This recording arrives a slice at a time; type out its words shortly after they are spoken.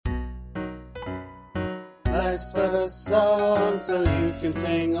Life's but a song, so you can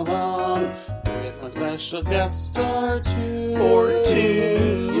sing along with a special guest star two. Or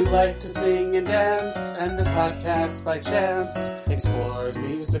two. You like to sing and dance, and this podcast by chance explores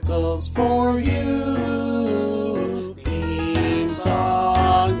musicals for you. Theme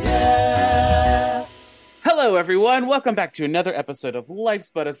song, yeah. Hello, everyone. Welcome back to another episode of Life's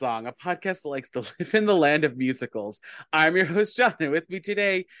But a Song, a podcast that likes to live in the land of musicals. I'm your host, John, and with me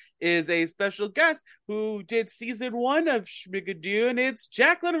today is a special guest who did season 1 of Schmigadoon. It's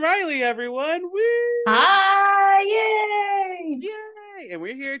Jaclyn and Reilly, everyone. Woo! Hi! Yay! Yay! And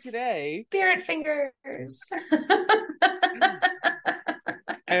we're here today. Spirit fingers.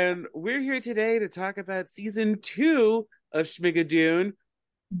 And we're here today to talk about season 2 of Schmigadoon.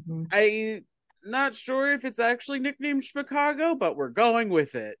 Mm-hmm. I'm not sure if it's actually nicknamed Chicago, but we're going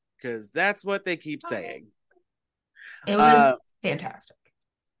with it because that's what they keep saying. It was fantastic.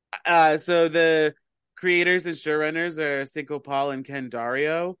 So the creators and showrunners are Cinco Paul and Ken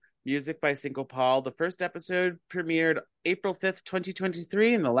Dario. Music by Cinco Paul. The first episode premiered April 5th,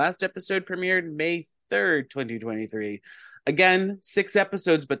 2023, and the last episode premiered May 3rd, 2023. Again, 6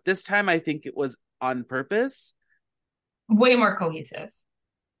 episodes, but this time I think it was on purpose. Way more cohesive.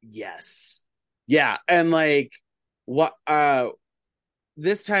 Yes. Yeah, and like what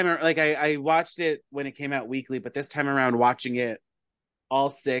this time, like I watched it when it came out weekly, but this time around watching it all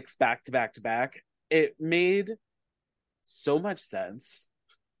 6 back to back to back, it made so much sense.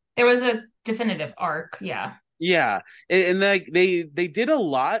 There was a definitive arc, yeah. Yeah, and like they did a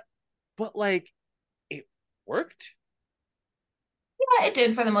lot, but like it worked. Yeah, it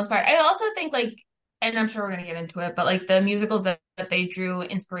did for the most part. I also think like, and I'm sure we're gonna get into it, but like the musicals that they drew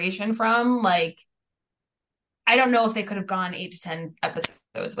inspiration from, like I don't know if they could have gone 8 to 10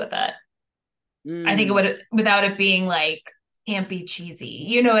 episodes with it. I think it would, without it being like campy, cheesy.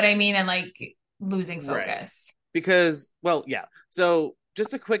 You know what I mean? And like losing focus. Right. Because, well, yeah. So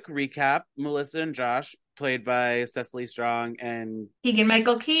just a quick recap. Melissa and Josh, played by Cecily Strong and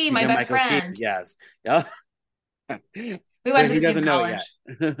Keegan-Michael Key, my best friend. Key. Yes. Yeah. We went to the same college.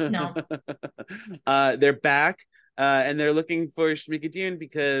 No. They're back. And they're looking for Schmigadoon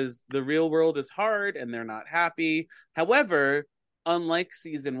because the real world is hard and they're not happy. However, unlike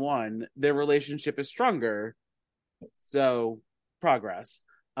season 1, their relationship is stronger. So, progress.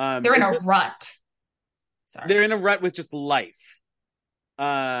 They're in a rut. Sorry. They're in a rut with just life.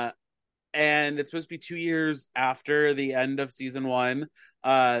 And it's supposed to be 2 years after the end of season 1.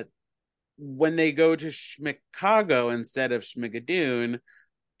 When they go to Chicago instead of Schmigadoon,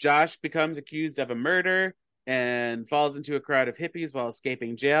 Josh becomes accused of a murder and falls into a crowd of hippies while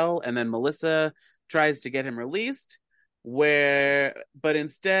escaping jail. And then Melissa tries to get him released, but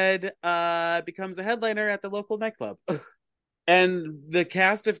instead becomes a headliner at the local nightclub. And the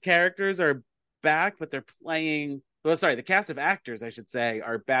cast of characters are back, but they're playing... Well, sorry, the cast of actors, I should say,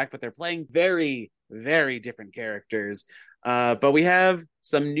 are back, but they're playing very, very different characters. But we have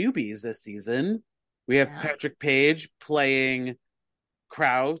some newbies this season. We have Patrick Page playing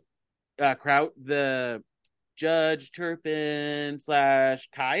Kraut, the Judge Turpin /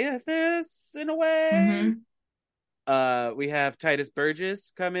 Caiaphas in a way. Mm-hmm. We have Titus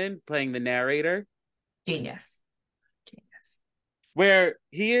Burgess come in playing the narrator. Genius. Where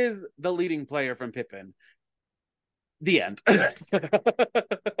he is the leading player from Pippin. The end. Yes.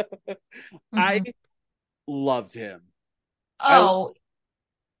 I loved him. Oh,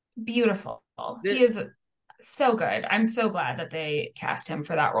 beautiful. He is so good. I'm so glad that they cast him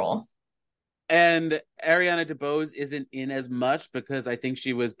for that role. And Ariana DeBose isn't in as much because I think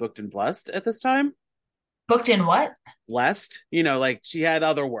she was booked and blessed at this time. Booked in what? Blessed. You know, like she had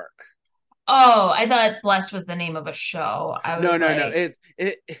other work. Oh, I thought Blessed was the name of a show. No.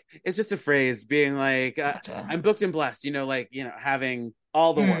 It's just a phrase being like, gotcha. I'm booked and blessed, having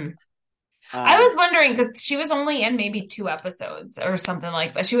all the work. I was wondering because she was only in maybe 2 episodes or something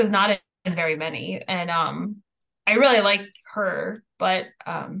like that. She was not in very many. And I really like her, but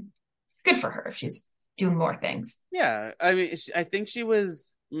good for her if she's doing more things. Yeah. I mean, I think she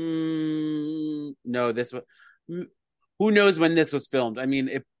was, who knows when this was filmed? I mean,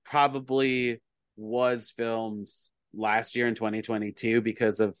 it probably was filmed last year in 2022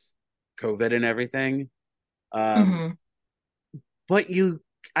 because of COVID and everything. But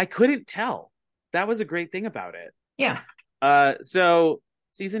I couldn't tell. That was a great thing about it. Yeah. So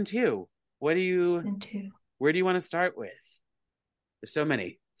season 2, where do you want to start with? There's so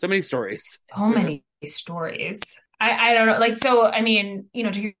many stories. So many stories. I don't know. Like, so, I mean,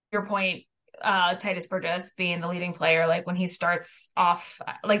 to your point, Titus Burgess being the leading player, like when he starts off,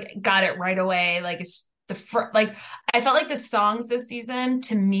 like got it right away. Like it's like I felt like the songs this season,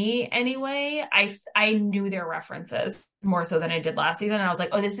 to me anyway, I knew their references more so than I did last season. And I was like,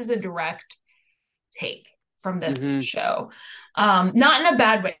 oh, this is a direct take from this Mm-hmm. show. Not in a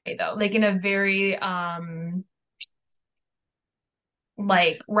bad way though, like in a very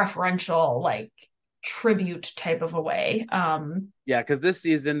like referential, like tribute type of a way. Yeah, because this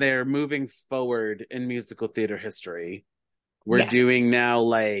season they're moving forward in musical theater history. We're Yes. doing now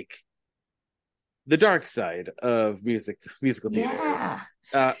like the dark side of musical theater. Yeah.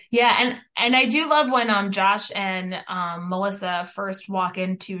 Uh, Yeah, and I do love when Josh and Melissa first walk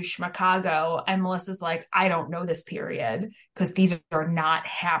into Schmicago and Melissa's like, I don't know this period because these are not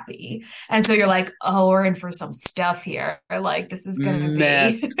happy. And so you're like, oh, we're in for some stuff here. Or like this is gonna be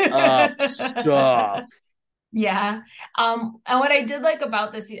messed up stuff. Yeah. And what I did like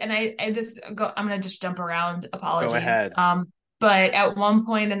about this, and I'm gonna just jump around, Go apologies. ahead. But at one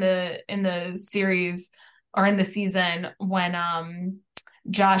point in the series or in the season when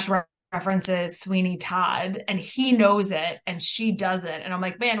Josh references Sweeney Todd and he knows it and she doesn't. And I'm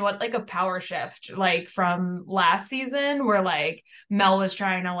like, man, what like a power shift like from last season where like Mel was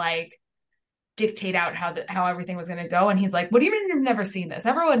trying to like dictate out how everything was going to go and he's like, what do you mean you've never seen this?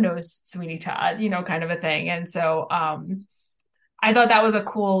 Everyone knows Sweeney Todd, you know, kind of a thing. And so I thought that was a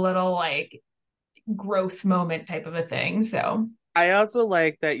cool little like growth moment type of a thing. So I also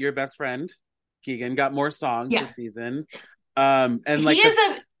like that your best friend Keegan got more songs yeah, this season. And like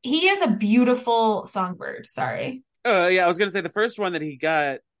he is a beautiful songbird. Sorry. yeah, I was gonna say the first one that he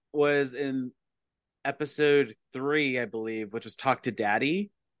got was in episode 3, I believe, which was Talk to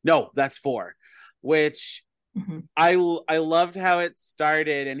Daddy. No, that's 4. Which Mm-hmm. I loved how it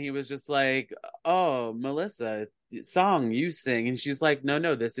started, and he was just like, "Oh, Melissa, song you sing," and she's like,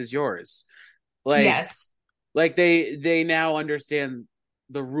 "No, this is yours." Like, Yes. like they now understand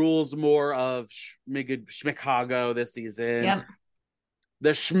the rules more of Schmicago this season, Yep. the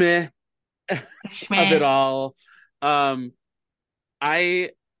Schmi of it Schmeh. all. Um, I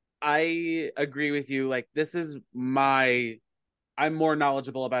I agree with you. Like, this is I'm more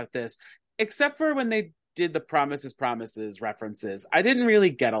knowledgeable about this, except for when they did the Promises references. I didn't really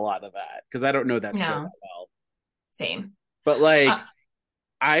get a lot of that because I don't know that show that No, well. same. But Uh, like,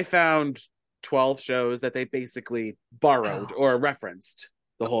 I found 12 shows that they basically borrowed oh, or referenced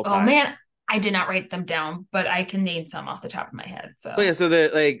the whole oh time. man, I did not write them down, but I can name some off the top of my head. But yeah, So so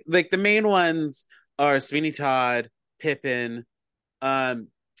the like the main ones are Sweeney Todd, Pippin. Um,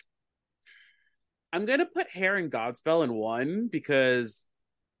 I'm gonna put Hair and Godspell in one because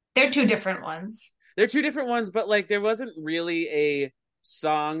they're two different ones. they're two different ones, but like there wasn't really a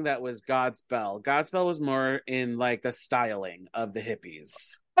song that was Godspell. Godspell was more in like the styling of the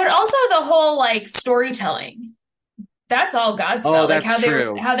hippies. But also the whole like storytelling. That's all Oh, Godspell. Like that's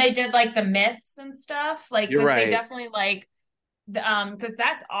true. how they did like the myths and stuff. Like You're because they right. definitely like because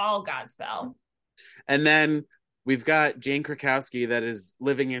that's all Godspell. And then we've got Jane Krakowski that is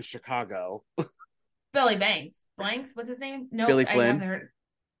living in Chicago. Billy Banks. Blanks, what's his name? Nope, Billy I haven't Flynn. heard.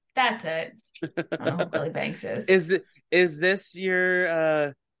 That's it. I don't know who Billy Banks is. Is this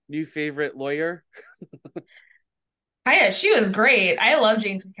your new favorite lawyer? She was great. I love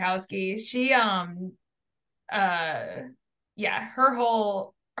Jane Krakowski. She uh yeah, her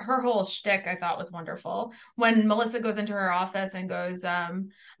whole shtick I thought was wonderful. When Melissa goes into her office and goes, I'm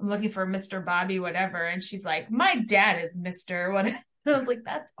looking for Mr. Bobby, whatever, and she's like, my dad is Mr. What I was like,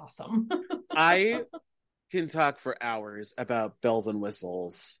 that's awesome. I can talk for hours about bells and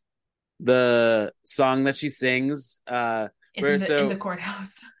whistles. The song that she sings, where In the so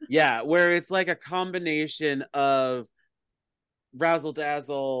courthouse. yeah, where it's like a combination of razzle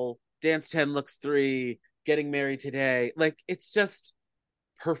dazzle, dance 10 looks 3, getting married today. Like it's just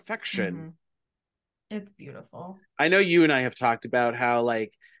perfection. Hmm. It's beautiful. I know you and I have talked about how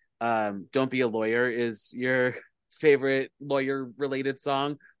like Don't Be a Lawyer is your favorite lawyer related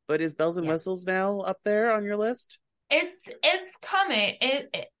song, but is Bells and Yeah. Whistles now up there on your list? It's coming.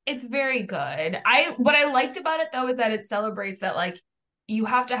 It's very good. I what I liked about it though is that it celebrates that like you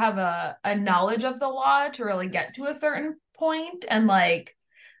have to have a knowledge of the law to really get to a certain point and like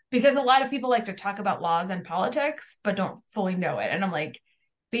because a lot of people like to talk about laws and politics but don't fully know it. And I'm like,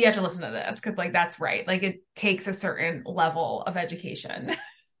 but you have to listen to this because like that's right. Like it takes a certain level of education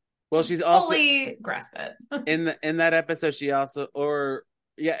Well, to she's also fully grasp it. in that episode she also or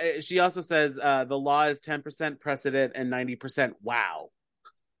yeah, she also says the law is 10% precedent and 90% wow.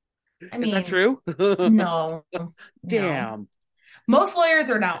 I Is that mean, true? no, no. Damn. Most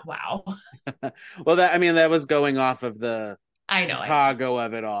lawyers are not wow. Well, that I mean that was going off of the I know. Chicago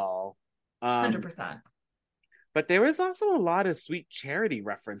of it all. 100%. But there was also a lot of Sweet Charity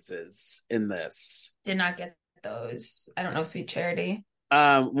references in this. Did not get those. I don't know Sweet Charity.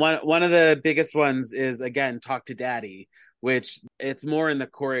 One of the biggest ones is again Talk to Daddy, which it's more in the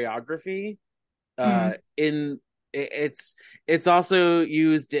choreography. In it's also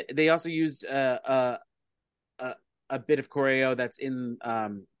used. They also used a bit of choreo that's in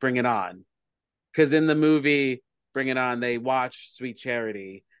Bring It On, because in the movie Bring It On they watch Sweet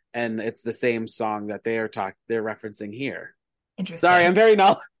Charity, and it's the same song that they're referencing here. Interesting. Sorry, I'm very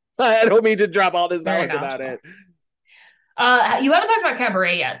knowledgeable. I don't mean to drop all this Very knowledge about it. You haven't talked about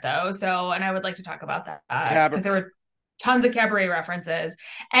Cabaret yet, though. So, and I would like to talk about that because there were tons of Cabaret references.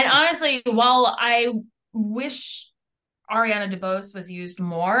 And honestly, while I wish Ariana DeBose was used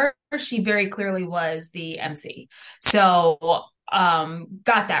more, she very clearly was the MC. So,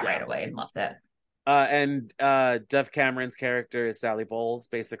 got that right away and loved it. And Dove Cameron's character is Sally Bowles,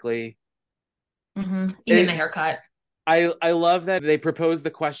 basically. Even the haircut. I love that they proposed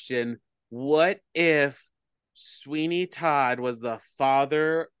the question: what if Sweeney Todd was the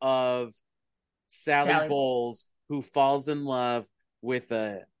father of Sally Bowles, who falls in love with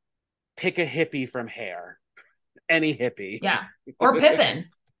pick a hippie from Hair, any hippie, yeah, or Pippin,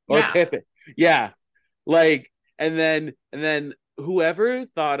 Pippin, yeah, like, and then whoever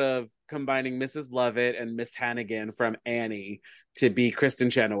thought of combining Mrs. Lovett and Miss Hannigan from Annie to be Kristen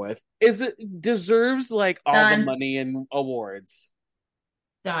Chenoweth deserves like all the money and awards.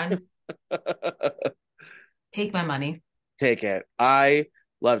 Done. Take my money. Take it. I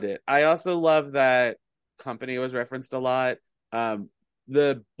loved it. I also love that Company was referenced a lot.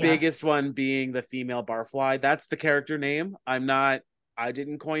 The biggest one being the female barfly. That's the character name. I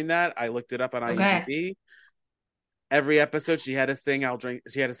didn't coin that. I looked it up on IMDb. Okay. Every episode she had to sing, I'll drink.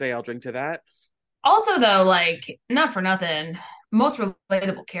 She had to say, I'll drink to that. Also, though, like, not for nothing, most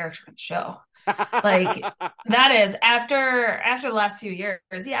relatable character in the show. Like, that is after the last few years.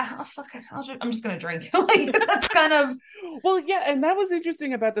 Yeah, I'm just gonna drink. Like, that's kind of well, yeah, and that was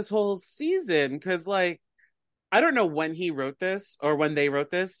interesting about this whole season because, like, I don't know when he wrote this or when they wrote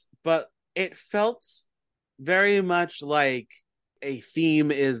this, but it felt very much like a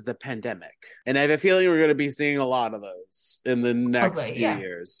theme is the pandemic, and I have a feeling we're going to be seeing a lot of those in the next few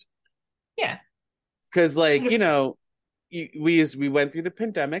years. Yeah, because, like, 100%. You know, we went through the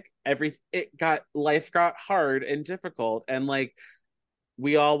pandemic. Life got hard and difficult, and like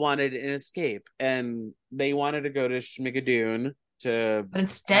we all wanted an escape, and they wanted to go to Schmigadoon but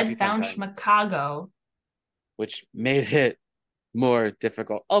instead found Schmicago, which made it more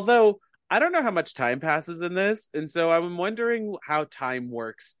difficult. Although I don't know how much time passes in this, and so I'm wondering how time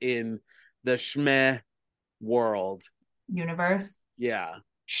works in the Schme world universe. Yeah,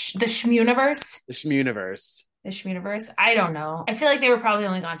 the Schmuniverse. The Schmuniverse. The Schmuniverse. I don't know. I feel like they were probably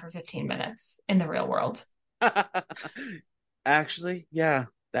only gone for 15 minutes in the real world. Actually, yeah,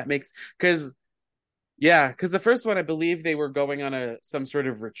 that makes because the first one I believe they were going on some sort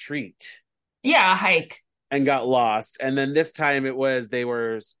of retreat. Yeah, a hike. And got lost, and then this time it was they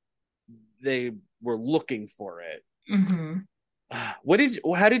were looking for it. Mm-hmm.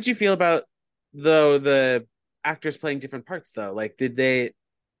 How did you feel about the actors playing different parts though? Like, did they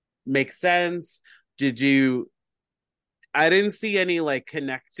make sense? I didn't see any like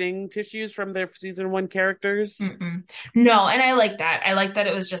connecting tissues from their season 1 characters. Mm-mm. No, and I like that. I like that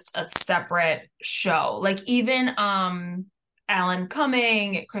it was just a separate show. Like, even Alan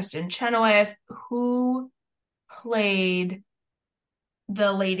Cumming, Kristen Chenoweth, who played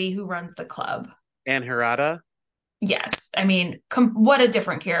the lady who runs the club, Anne Hirata. Yes, I mean, what a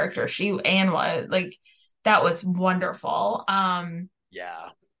different character Anne was. Like, that was wonderful. Yeah,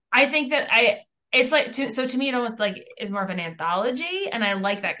 I think that it's like to me it almost like is more of an anthology, and I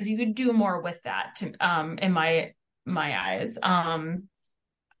like that because you could do more with that in my eyes.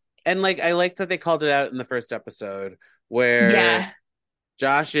 And like I liked that they called it out in the first episode where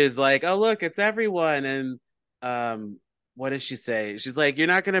Josh is like, "Oh look, it's everyone," and what does she say? She's like, "You're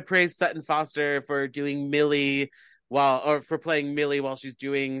not going to praise Sutton Foster for doing Millie for playing Millie while she's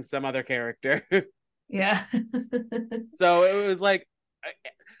doing some other character." Yeah. So it was like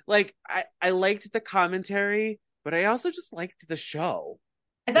I liked the commentary, but I also just liked the show.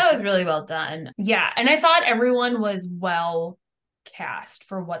 I thought it was really well done. Yeah, and I thought everyone was well cast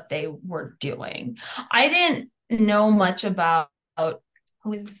for what they were doing. I didn't know much about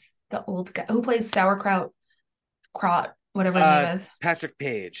who's the old guy who plays Sauerkraut, whatever his name is. Patrick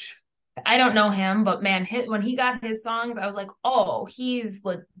Page. I don't know him, but man, when he got his songs, I was like, oh, he's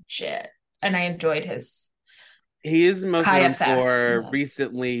legit. And I enjoyed his. He is most known for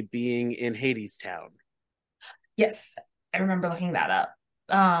recently being in Hadestown. Yes, I remember looking that up.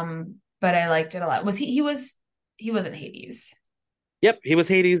 But I liked it a lot. Was he was in Hades. Yep, he was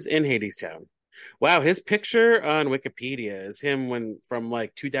Hades in Hadestown. Wow, his picture on Wikipedia is him when from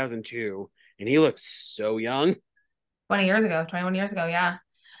like 2002, and he looks so young. 20 years ago, 21 years ago, yeah.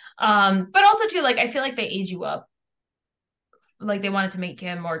 But also too, like I feel like they age you up. Like they wanted to make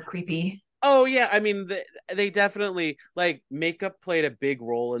him more creepy. Oh yeah, I mean they definitely like makeup played a big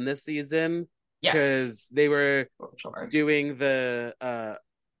role in this season Yes, because they were for sure. doing they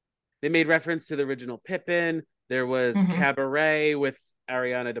made reference to the original Pippin. There was Hmm. Cabaret with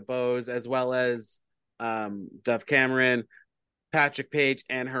Ariana DeBose as well as Dove Cameron, Patrick Page,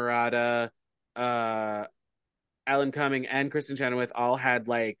 and Harada, uh, Alan Cumming, and Kristen Chenoweth all had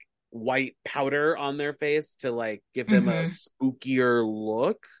like white powder on their face to like give them a Hmm. spookier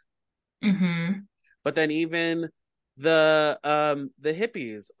look. Hmm. But then even the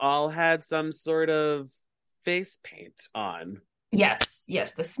hippies all had some sort of face paint on. Yes,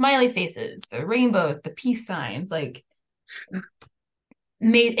 yes, the smiley faces, the rainbows, the peace signs, like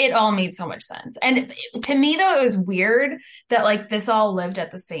made so much sense. And to me though, it was weird that like this all lived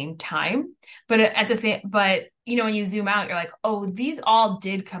at the same time, but you know, when you zoom out, you're like, oh, these all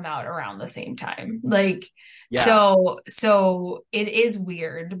did come out around the same time. Like, Yeah, so it is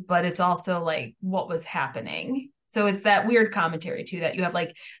weird, but it's also like what was happening. So it's that weird commentary too that you have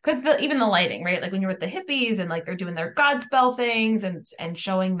like because even the lighting, right? Like when you're with the hippies and like they're doing their Godspell things and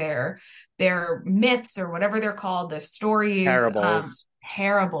showing their myths or whatever they're called, the stories, parables.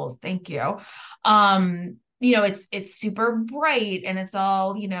 parables, thank you. You know, it's super bright and it's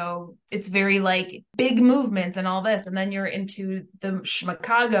all, you know, it's very like big movements and all this. And then you're into the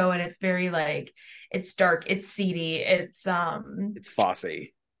Chicago and it's very like it's dark, it's seedy, It's Fosse.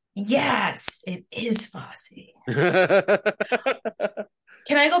 yes, it is Fosse. Okay.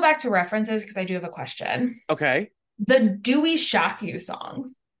 Can I go back to references? Because I do have a question. The Do We Shock You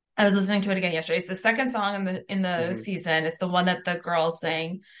song. I was listening to it again yesterday. It's the second song in the Mhm. season. It's the one that the girls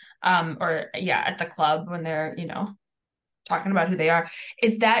sing, or yeah, at the club when they're, you know, talking about who they are.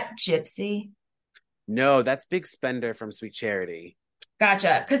 Is that Gypsy? No, that's Big Spender from Sweet Charity.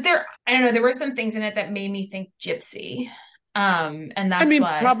 Gotcha. Because I don't know, there were some things in it that made me think Gypsy. And I that's mean,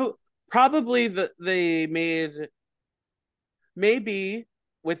 why. probably they made maybe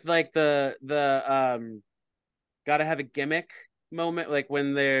with like the gotta have a gimmick moment, like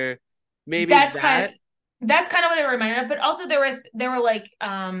when they're maybe That's kind that. of that's kind of what it reminded me of. But also there were like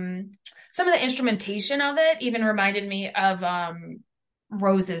some of the instrumentation of it even reminded me of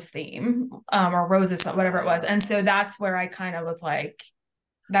Rose's theme, or Rose's whatever it was. And so that's where I kind of was like,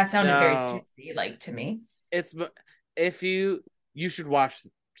 that sounded very No, gypsy like to me. it's if you should watch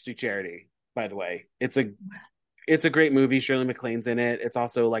Sweet Charity. By the way, it's a great movie. Shirley MacLaine's in it. It's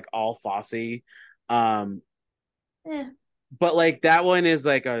also like all Fosse. Um, Yeah. but like that one is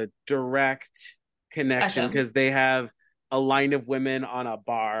like a direct connection Gotcha. because they have a line of women on a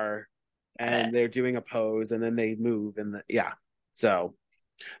bar Got it. and they're doing a pose and then they move and yeah. So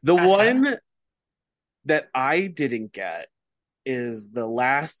the Gotcha. one that I didn't get is the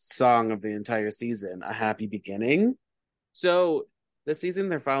last song of the entire season, A Happy Beginning. So this season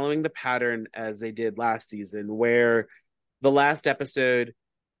they're following the pattern as they did last season, where the last episode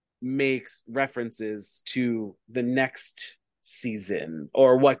makes references to the next season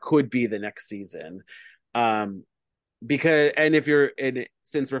or what could be the next season. Um, because and if you're and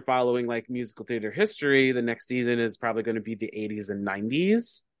since we're following like musical theater history, the next season is probably going to be the 80s and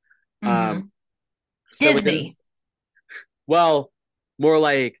 90s. Um, Hmm. so within Disney. well, more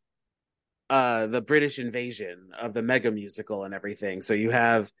like the British invasion of the mega musical and everything. So you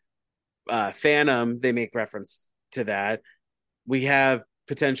have Phantom, they make reference to that. We have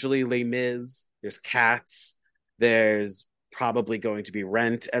potentially Les Mis, there's Cats, there's probably going to be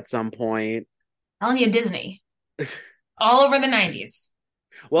Rent at some point. Telling you Disney. All over the 90s.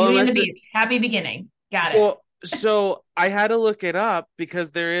 Well, Beauty and the unless Beast. Happy beginning. Got it. so I had to look it up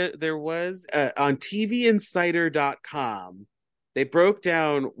because there was on TVinsider.com they broke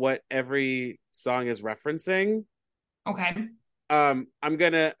down what every song is referencing. Okay. I'm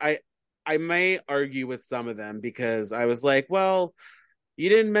gonna I may argue with some of them because I was like, well, you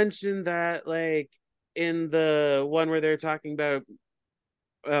didn't mention that like in the one where they're talking about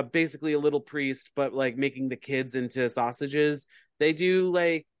basically a little priest, but like making the kids into sausages. They do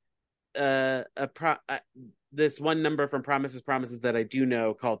like this one number from Promises that I do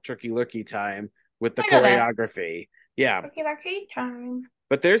know called Turkey Lurkey Time with the I know that. choreography. Yeah, Okay, okay, time.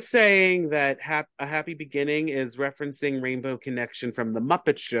 but they're saying that A Happy Beginning is referencing Rainbow Connection from the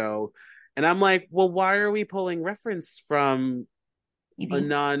Muppet Show. And I'm like, well, why are we pulling reference from a TV.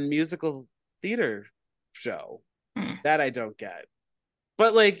 non-musical theater show? Hmm. That I don't get.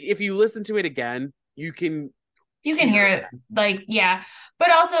 But like if you listen to it again, you can You can hear it, like, yeah.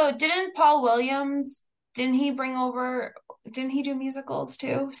 But also, didn't Paul Williams, didn't he bring over, didn't he do musicals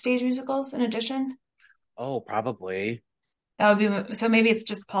too? Stage musicals in addition? Oh, probably. That would be, so maybe it's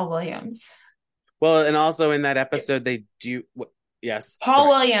just Paul Williams. Well, and also in that episode, they do. Yes,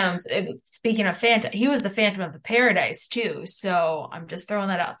 Paul sorry. Williams, speaking of Phantom, he was the Phantom of the Paradise too. So I'm just throwing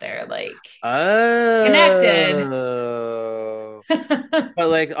that out there, like connected. Oh, but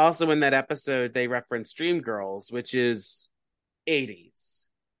like also in that episode, they reference Dreamgirls, which is 80s.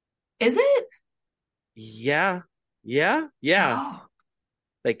 Is it? Yeah, yeah, yeah. Oh,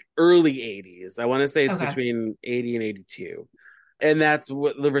 Like early 80s. I want to say it's okay. between 80 and 82. And that's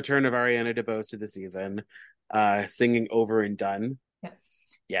what the return of Ariana DeBose to the season, singing Over and Done.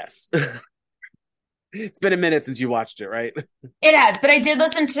 Yes. Yes. It's been a minute since you watched it, right? It has, but I did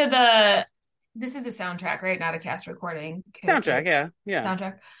listen to this is a soundtrack, right? Not a cast recording because Soundtrack, yeah, it's yeah.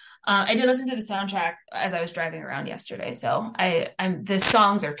 soundtrack. I did listen to the soundtrack as I was driving around yesterday, so I'm the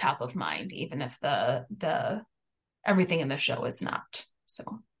songs are top of mind, even if the everything in the show is not. So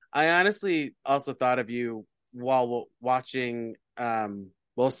I honestly also thought of you while watching,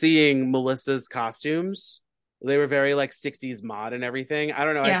 while seeing Melissa's costumes. They were very like 60s mod and everything. I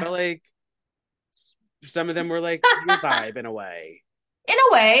don't know. I yeah, felt like some of them were like your vibe in a way. in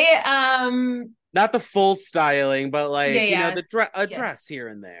a way, Not the full styling, but yeah, like, yeah, a yeah. dress here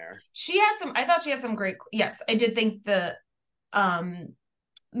and there. She had some. I thought she had some great. Yes, I did think um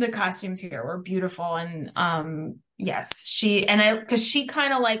the costumes here were beautiful and yes she and I because she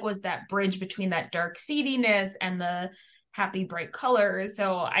kind of like was that bridge between that dark seediness and the happy bright colors,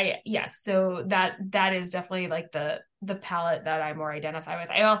 so I yes, so that is definitely like the palette that I more identify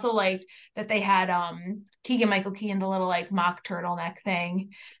with. I also liked that they had Keegan Michael Key in the little like mock turtleneck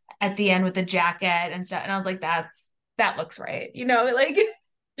thing at the end with the jacket and stuff, and I was like, that looks right, like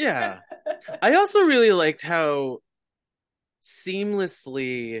Yeah. I also really liked how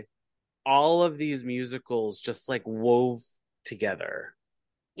seamlessly all of these musicals just like wove together.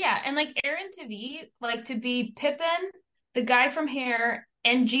 Yeah, and like Aaron Tveit, like to be Pippin, the guy from Hair,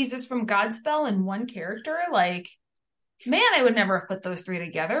 and Jesus from Godspell in one character, like, man, I would never have put those three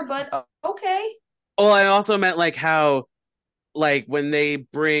together, but okay. Oh, I also meant like how like when they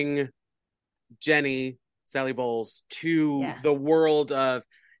bring Jenny Sally Bowles to Yeah. the world of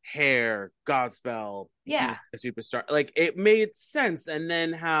Hair, Godspell, Yeah. Jesus Superstar, like it made sense. And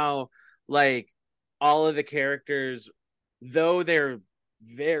then how like all of the characters, though they're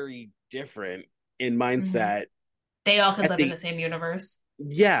very different in Mhm. mindset, They all could at live in the the same universe.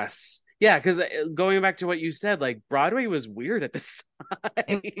 yes, yeah, because going back to what you said, like Broadway was weird at this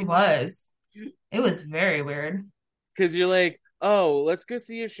It time. was. It was very weird. Because you're like, oh, let's go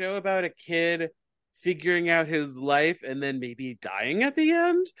see a show about a kid figuring out his life and then maybe dying at the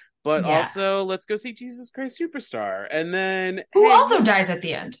end. But Yeah. also, let's go see Jesus Christ Superstar. And then, Who hey, also dies at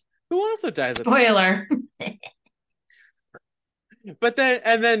the end. who also dies at the Spoiler. end? But then,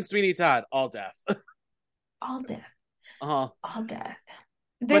 and then Sweeney Todd, all death. All death. Uh-huh. All death.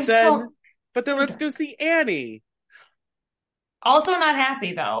 But There's then, but then so let's go dark. see Annie. Also not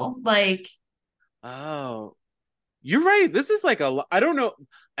happy though. Like, Oh, you're right. This is like I don't know.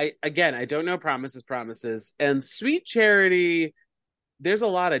 I don't know Promises, Promises. And Sweet Charity, there's a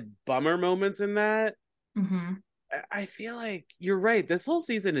lot of bummer moments in that. mhm. I feel like you're right. This whole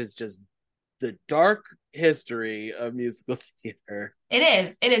season is just the dark history of musical theater. It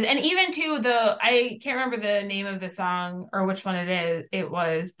is. It is. And even to I can't remember the name of the song or which one it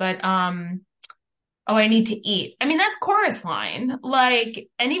was, but oh, I need to eat. I mean, that's chorus line. Like,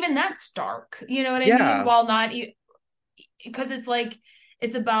 and even that's dark. You know what I mean? Yeah. While not because it's like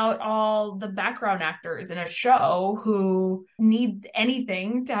it's about all the background actors in a show who need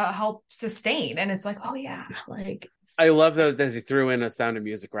anything to help sustain. And it's like, oh yeah, like I love though that they threw in a Sound of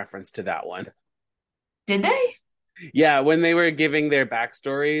Music reference to that one. did they? Yeah, when they were giving their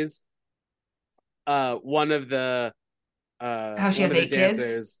backstories, one of the How she has 8 kids?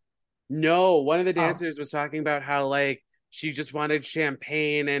 dancers, no, one of the Oh. dancers was talking about how like she just wanted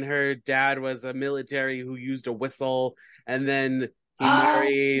champagne and her dad was a military who used a whistle, and then he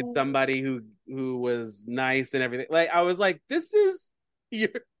married Oh. somebody who was nice and everything. Like I was like, this is your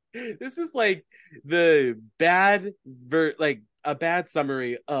this is like the like a bad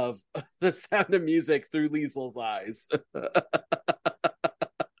summary of the Sound of Music through Liesel's eyes.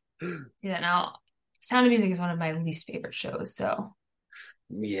 Yeah, now Sound of Music is one of my least favorite shows, so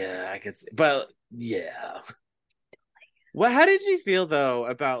Yeah, I could see, but yeah. Well, how did you feel though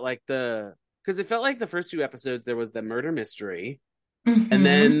about like because it felt like the first two episodes there was the murder mystery, and hmm.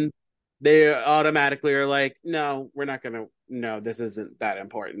 then they automatically are like, no, we're not gonna, no, this isn't that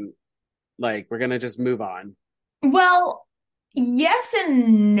important. Like, we're gonna just move on. Well, yes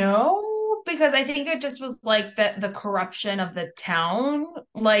and no, because I think it just was like the corruption of the town.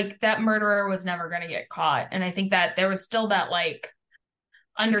 Like that murderer was never going to get caught. And I think that there was still that like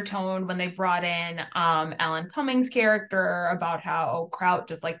undertone when they brought in Alan Cumming's character about how Kraut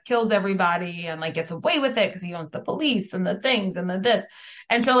just like kills everybody and like gets away with it because he owns the police and the things and the this.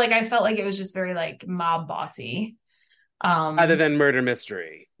 And so like I felt like it was just very like mob bossy Other um than murder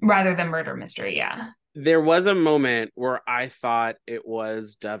mystery. rather than murder mystery, yeah. There was a moment where I thought it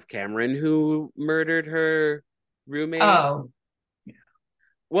was Dove Cameron who murdered her roommate. Oh,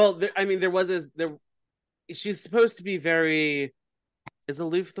 Well, I mean, there. She's supposed to be very. Is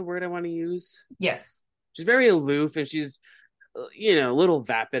aloof the word I want to use? yes. She's very aloof, and she's, a little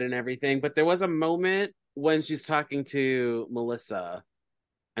vapid and everything. But there was a moment when she's talking to Melissa,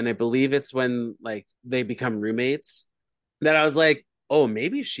 and I believe it's when like they become roommates, that I was like, oh,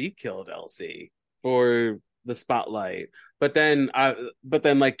 maybe she killed Elsie for the spotlight. But then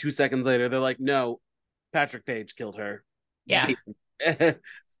like 2 seconds later, they're like, no, Patrick Page killed her. Yeah. We're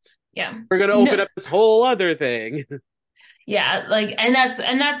Yeah. gonna open No, up this whole other thing. yeah, like and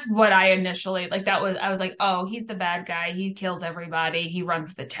that's what I initially like that was I was like, "Oh, he's the bad guy. He kills everybody. He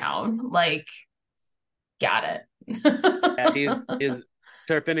runs the town." Like, got Yeah, he's it. is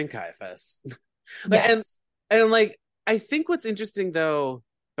Turpin and Caiaphas. and Yes. and like I think what's interesting though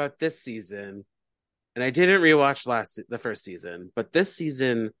about this season, and I didn't rewatch the first season, but this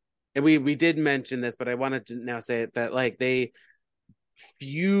season, and we did mention this, but I wanted to now say it, that like they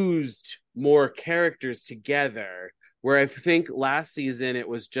fused more characters together, where I think last season it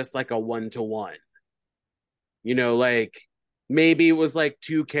was just like a 1-to-1. Like maybe it was like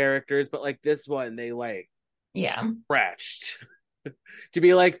two characters, but like this one they like Yeah. stretched to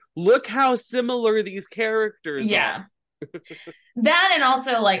be like, look how similar these characters are. Yeah. That and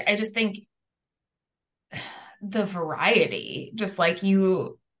also like I just think the variety, just like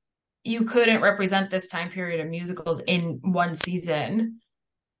you couldn't represent this time period of musicals in one season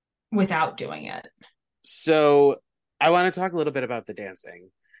without doing it. So I want to talk a little bit about the dancing,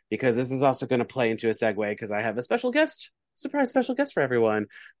 because this is also going to play into a segue, because I have a surprise special guest for everyone.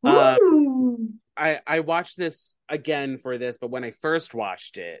 Uh, Ooh. I watched this again for this, but when I first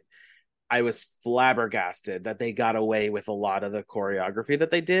watched it, I was flabbergasted that they got away with a lot of the choreography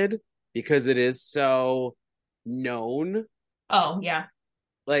that they did, because it is so known. Oh, yeah.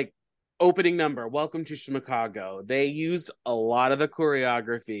 Like, opening number, Welcome to Chicago. They used a lot of the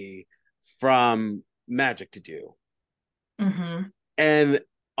choreography from Magic to Do. Mm-hmm. And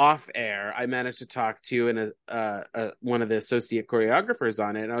off air, I managed to talk to one of the associate choreographers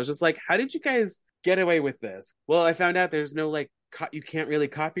on it, and I was just like, "How did you guys get away with this?" Well, I found out there's no like you can't really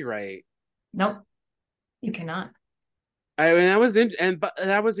copyright. Nope, you cannot. I mean, but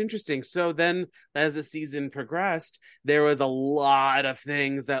that was interesting. So then, as the season progressed, there was a lot of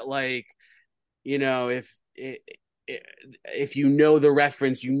things that, like, if you know the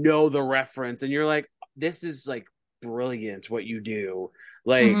reference, and you're like, this is like brilliant what you do.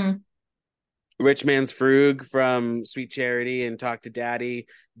 Like Mm-hmm. Rich Man's Frug from Sweet Charity and Talk to Daddy,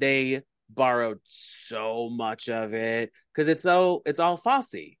 they borrowed so much of it because it's all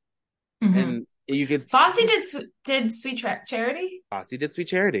Fosse, Mm-hmm. and you could Fosse did Charity. Fosse did Sweet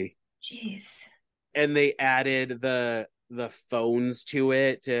Charity, Jeez. and they added the phones to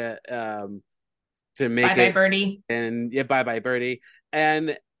it to Bye make bye it, Birdie. and yeah, Bye Bye Birdie,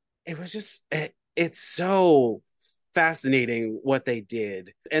 and it was just it's so fascinating what they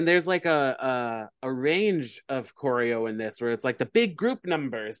did. And there's like a range of choreo in this, where it's like the big group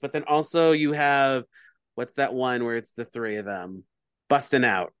numbers, but then also you have, what's that one where it's the three of them busting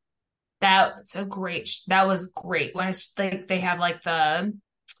out, That was great when it's like they have like the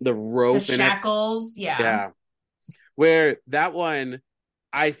the rope and shackles. Yeah. yeah, where that one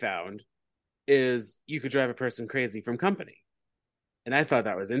I found is you could drive a person crazy from Company, and I thought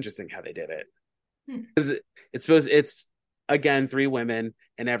that was interesting how they did it, Hmm. because it's again three women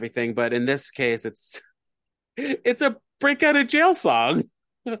and everything, but in this case it's a break out of jail song.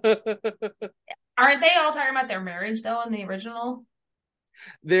 Aren't they all talking about their marriage though in the original?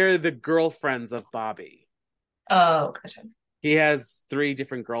 They're the girlfriends of Bobby. Oh, gotcha. He has three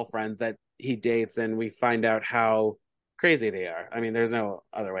different girlfriends that he dates, and we find out how crazy they are. I mean, there's no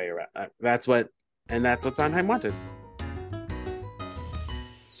other way around. That's what Sondheim wanted.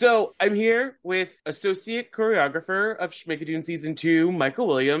 So I'm here with associate choreographer of Schmigadoon season 2, Michael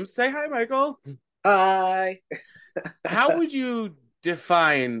Williams. Say hi, Michael. Hi. How would you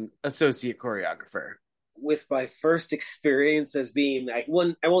define associate choreographer? With my first experience as being, I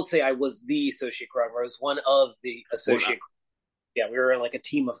won't say I was the associate choreographer. I was one of the One associate. Yeah, we were like a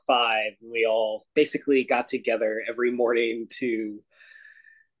team of five, and we all basically got together every morning to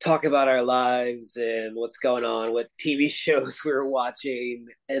talk about our lives and what's going on, what TV shows we were watching.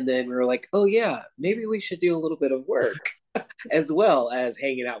 And then we were like, oh, yeah, maybe we should do a little bit of work as well as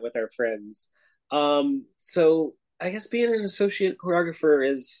hanging out with our friends. So I guess being an associate choreographer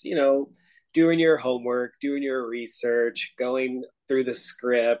is, doing your homework, doing your research, going through the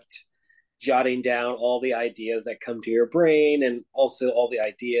script, jotting down all the ideas that come to your brain and also all the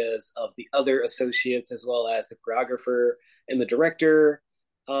ideas of the other associates as well as the choreographer and the director.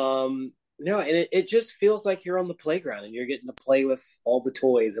 No, and it just feels like you're on the playground and you're getting to play with all the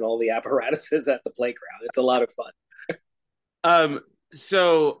toys and all the apparatuses at the playground. It's a lot of fun.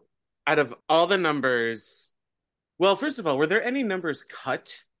 So out of all the numbers, well, first of all, were there any numbers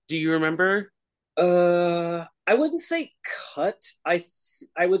cut? Do you remember? I wouldn't say cut. I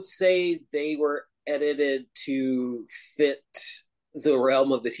would say they were edited to fit the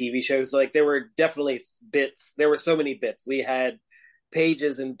realm of the TV shows. Like there were definitely bits. There were so many bits. We had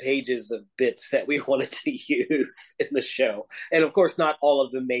pages and pages of bits that we wanted to use in the show. And of course, not all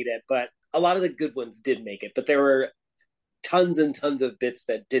of them made it, but a lot of the good ones did make it. But there were tons and tons of bits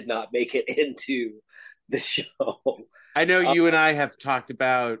that did not make it into the show. I know you and I have talked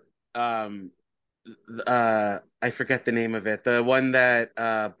about I forget the name of it. The one that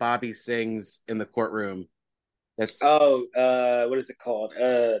Bobby sings in the courtroom. That's what is it called?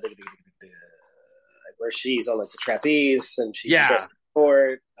 Where she's on like the trapeze and she's dressed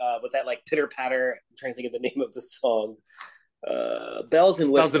for with that like pitter patter. I'm trying to think of the name of the song. Bells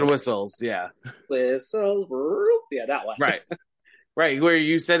and Whistles. Bells and Whistles, yeah. Whistles, yeah, that one. Right. Where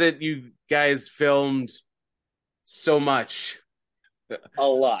you said that you guys filmed so much. A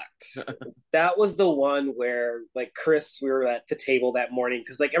lot. That was the one where like Chris, we were at the table that morning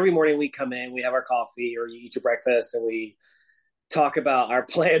because like every morning we come in, we have our coffee or you eat your breakfast and we talk about our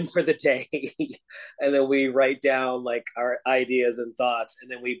plan for the day and then we write down like our ideas and thoughts and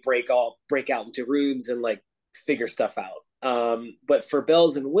then we break out into rooms and like figure stuff out. But for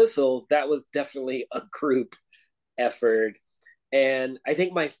Bells and Whistles, that was definitely a group effort. And I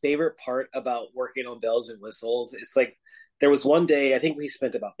think my favorite part about working on Bells and Whistles, it's like there was one day, I think we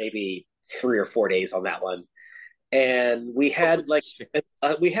spent about maybe 3 or 4 days on that one. And we had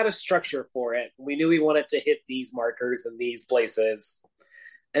we had a structure for it. We knew we wanted to hit these markers in these places.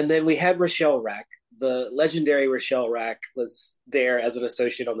 And then we had Rochelle Rack. The legendary Rochelle Rack was there as an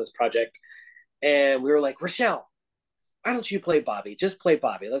associate on this project. And we were like, Rochelle, why don't you play Bobby? Just play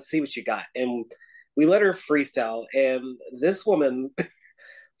Bobby. Let's see what you got. And we let her freestyle. And this woman...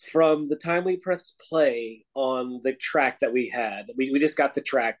 From the time we pressed play on the track that we had, we just got the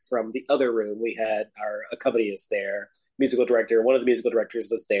track from the other room. We had our accompanist there, musical director. One of the musical directors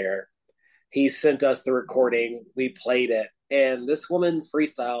was there. He sent us the recording. We played it. And this woman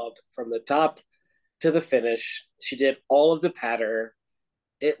freestyled from the top to the finish. She did all of the patter.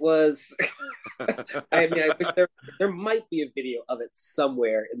 It was, I mean, I wish there might be a video of it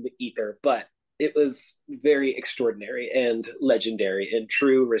somewhere in the ether, but it was very extraordinary and legendary in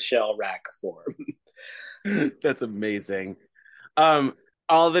true Rochelle Rack form. That's amazing.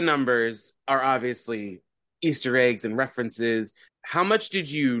 All the numbers are obviously Easter eggs and references. How much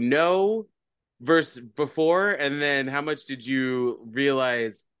did you know versus before? And then how much did you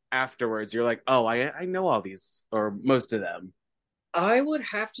realize afterwards? You're like, oh, I know all these or most of them. I would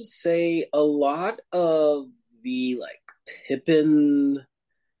have to say a lot of the like Pippin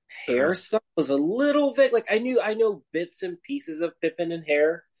hair stuff was a little vague. Like I know bits and pieces of Pippin and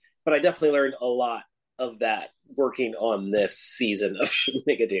hair, but I definitely learned a lot of that working on this season of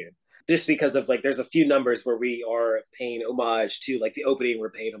Schmigadoon. Just because of like, there's a few numbers where we are paying homage to like the opening. We're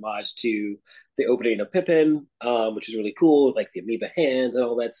paying homage to the opening of Pippin, which is really cool, like the amoeba hands and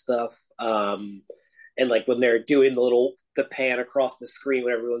all that stuff. And like when they're doing the pan across the screen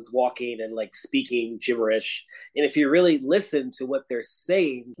when everyone's walking and like speaking gibberish. And if you really listen to what they're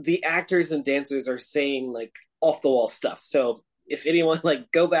saying, the actors and dancers are saying like off the wall stuff. So if anyone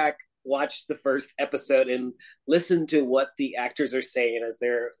like go back, watch the first episode and listen to what the actors are saying as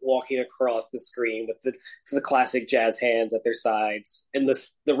they're walking across the screen with the classic jazz hands at their sides and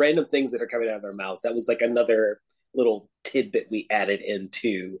the random things that are coming out of their mouths. That was like another little tidbit we added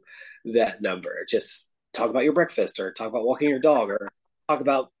into that number. Just talk about your breakfast or talk about walking your dog or talk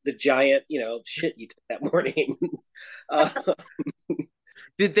about the giant, shit you took that morning.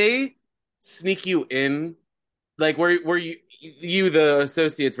 Did they sneak you in? Like, were you the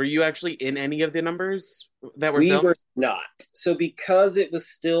associates, were you actually in any of the numbers that were filmed? We were not. So because it was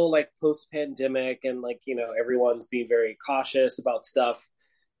still like post-pandemic and like, everyone's being very cautious about stuff,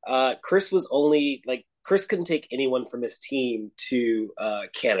 Chris was only like Chris couldn't take anyone from his team to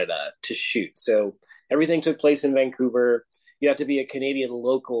Canada to shoot. So everything took place in Vancouver. You have to be a Canadian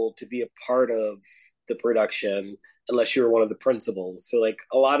local to be a part of the production unless you're one of the principals. So like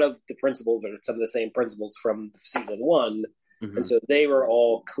a lot of the principals are some of the same principals from season one. Mm-hmm. And so they were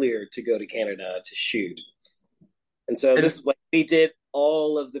all cleared to go to Canada to shoot. And so this like we did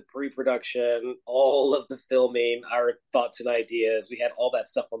all of the pre-production, all of the filming, our thoughts and ideas. We had all that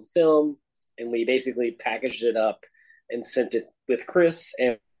stuff on film, and we basically packaged it up and sent it with Chris,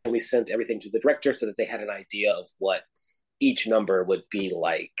 and we sent everything to the director so that they had an idea of what each number would be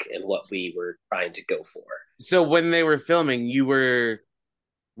like and what we were trying to go for. So when they were filming,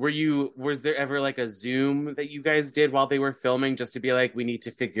 was there ever like a Zoom that you guys did while they were filming just to be like, we need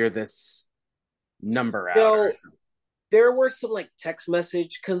to figure this number out? No, there were some like text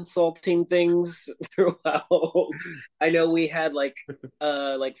message consulting things throughout. I know we had like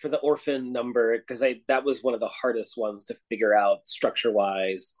for the orphan number, because that was one of the hardest ones to figure out structure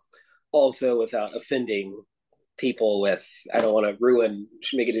wise, also without offending people with, I don't want to ruin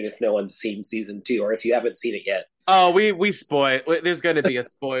Schmigadoon if no one's seen season 2 or if you haven't seen it yet. Oh, we spoil. There's going to be a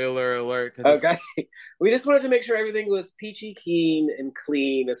spoiler alert. Okay. We just wanted to make sure everything was peachy keen and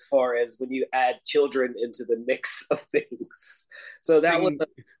clean as far as when you add children into the mix of things. So that was a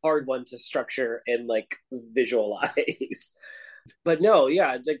hard one to structure and like visualize. But no,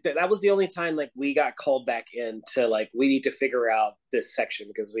 yeah, like that was the only time like we got called back in to like, we need to figure out this section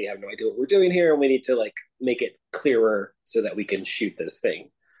because we have no idea what we're doing here, and we need to like make it clearer so that we can shoot this thing.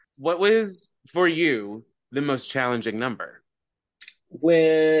 What was for you the most challenging number?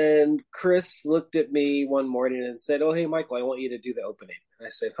 When Chris looked at me one morning and said, "Oh, hey, Michael, I want you to do the opening." And I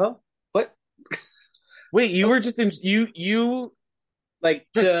said, "Huh? What?" Wait, you were just in you like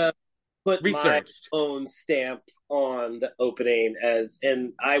to put researched my own stamp on the opening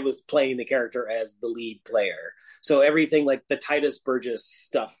and I was playing the character as the lead player. So everything like the Titus Burgess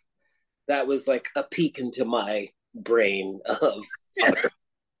stuff, that was like a peek into my brain of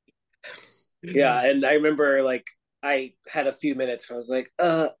yeah. And I remember like I had a few minutes and I was like,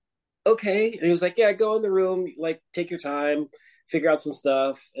 okay. And he was like, yeah, go in the room, like take your time, figure out some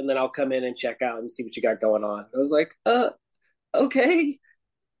stuff, and then I'll come in and check out and see what you got going on. I was like, okay,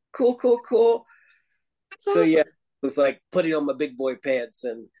 cool. That's so awesome. Yeah, it was like putting on my big boy pants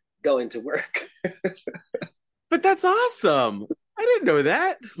and going to work. But that's awesome. I didn't know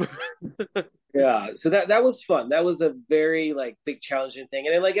that. Yeah, so that was fun. That was a very like big challenging thing,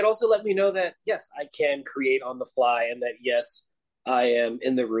 and it also let me know that yes, I can create on the fly, and that yes, I am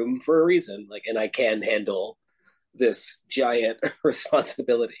in the room for a reason. Like, and I can handle this giant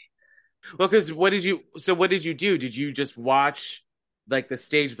responsibility. Well, because what did you do? Did you just watch like the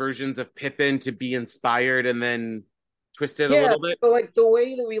stage versions of Pippin to be inspired and then twist it a little bit? So like the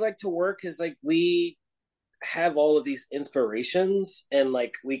way that we like to work is like we have all of these inspirations and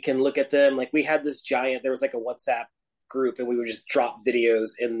like we can look at them. Like we had this giant, there was like a WhatsApp group and we would just drop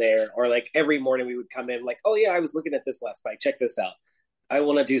videos in there, or like every morning we would come in like, oh yeah, I was looking at this last night, check this out, I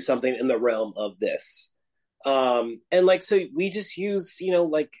want to do something in the realm of this. And like, so we just use,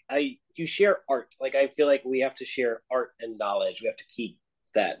 like you share art. Like, I feel like we have to share art and knowledge. We have to keep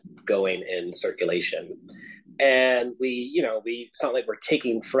that going in circulation. And it's not like we're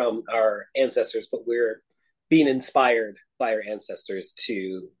taking from our ancestors, but we're being inspired by our ancestors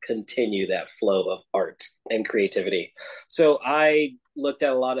to continue that flow of art and creativity. So I looked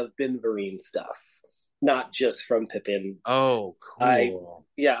at a lot of Ben Vereen stuff, not just from Pippin. Oh, cool.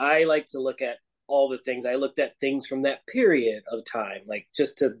 I like to look at all the things. I looked at things from that period of time, like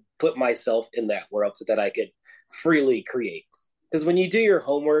just to put myself in that world so that I could freely create. Because when you do your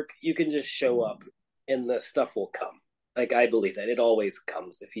homework, you can just show up and the stuff will come. Like, I believe that it always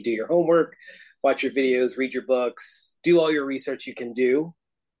comes. If you do your homework, watch your videos, read your books, do all your research you can do.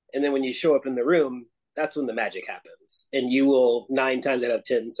 And then when you show up in the room, that's when the magic happens. And you will 9 times out of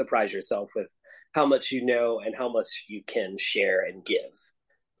 10 surprise yourself with how much you know and how much you can share and give.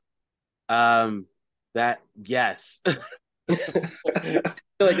 Yes. I feel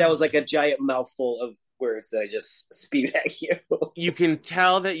like that was like a giant mouthful of words that I just spewed at you. You can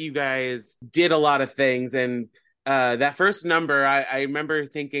tell that you guys did a lot of things, and that first number, I remember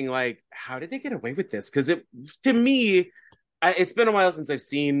thinking like, how did they get away with this? Because to me, it's been a while since I've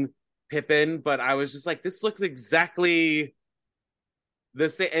seen Pippin, but I was just like, this looks exactly the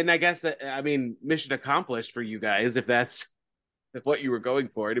same. And I guess that, mission accomplished for you guys, if that's what you were going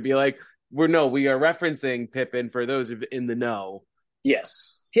for, to be like, we are referencing Pippin for those in the know.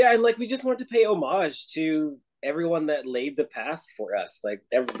 Yes. Yeah, and like we just wanted to pay homage to everyone that laid the path for us. Like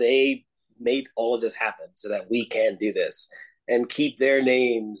they made all of this happen so that we can do this. and keep their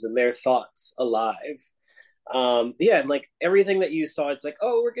names and their thoughts alive. Yeah, and like everything that you saw, it's like,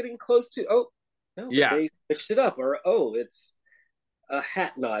 oh, we're getting close to, oh, no, but Yeah. they switched it up, or oh, it's a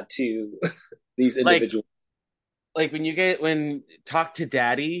hat nod to these Like individuals. when Talk to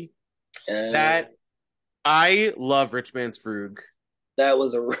Daddy, Uh, that I love Rich Man's Frug. that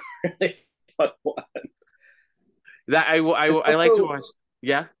was a really fun one. That I like to watch.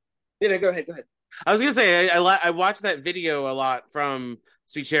 Yeah. Go ahead, go ahead. I was gonna say I watched that video a lot from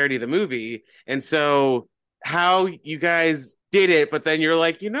Sweet Charity the movie, and so how you guys did it, but then you're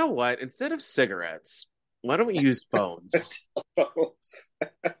like, you know what? Instead of cigarettes, why don't we use phones?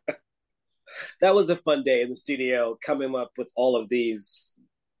 That was a fun day in the studio, coming up with all of these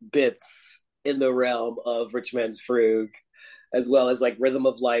bits in the realm of Rich Man's Frug, as well as like Rhythm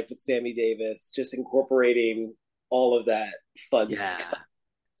of Life with Sammy Davis, just incorporating all of that fun stuff.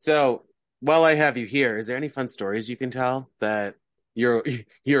 So while I have you here, is there any fun stories you can tell that you're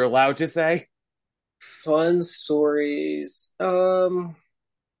allowed to say? Fun stories.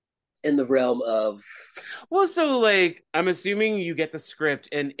 In the realm of Well, so like I'm assuming you get the script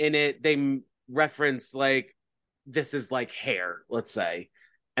and in it they reference like this is like hair, let's say.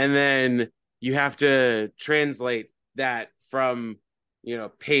 And then you have to translate that from,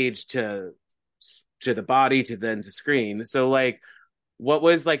 page to the body to then to screen. So like what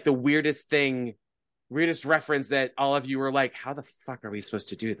was like the weirdest reference that all of you were like, how the fuck are we supposed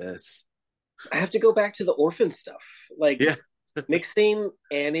to do this? I have to go back to the orphan stuff. Like Yeah. mixing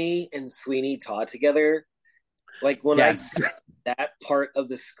Annie and Sweeney Todd together. Like when Yes. I that part of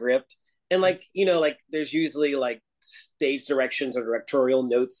the script, and like, like there's usually like stage directions or directorial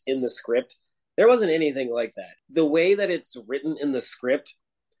notes in the script. There wasn't anything like that. The way that it's written in the script,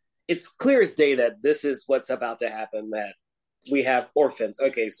 it's clear as day that this is what's about to happen, that we have orphans.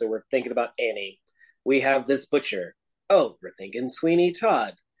 Okay, so we're thinking about Annie. We have this butcher. Oh, we're thinking Sweeney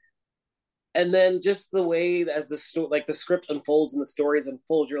Todd. And then just the way as the script unfolds and the stories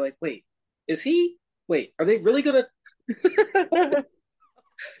unfold, you're like, wait, is he? Wait, are they really gonna?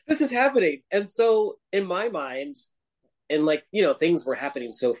 This is happening. And so in my mind, and like things were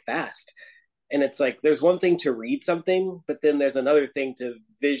happening so fast, and it's like there's one thing to read something, but then there's another thing to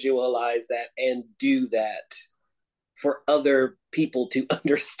visualize that and do that for other people to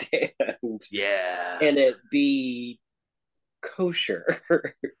understand. Yeah. And it be kosher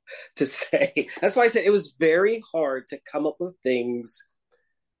to say. That's why I said it was very hard to come up with things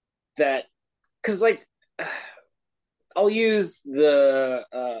that, because like I'll use the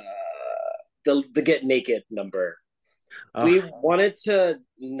get naked number. We wanted to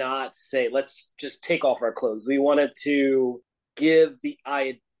not say let's just take off our clothes. We wanted to give the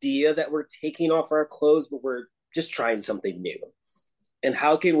idea that we're taking off our clothes, but we're just trying something new. And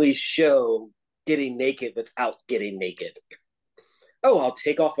how can we show getting naked without getting naked? Oh, I'll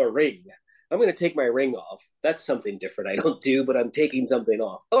take off a ring. I'm going to take my ring off. That's something different I don't do, but I'm taking something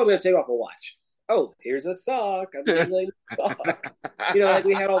off. Oh, I'm going to take off a watch. Oh, here's a sock. I'm dangling a sock. Like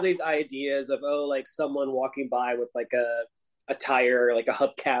we had all these ideas of, like someone walking by with like a tire, like a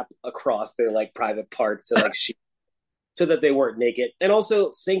hubcap across their like private parts, so like so that they weren't naked. And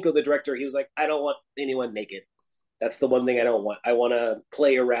also Cinco, the director, he was like, I don't want anyone naked. That's the one thing I don't want. I want to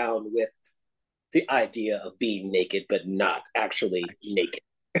play around with the idea of being naked, but not actually naked.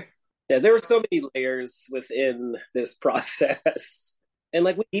 Yeah, there were so many layers within this process. And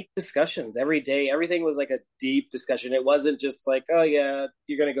like we deep discussions every day. Everything was like a deep discussion. It wasn't just like, oh yeah,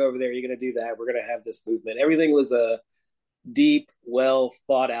 you're gonna go over there, you're gonna do that, we're gonna have this movement. Everything was a deep, well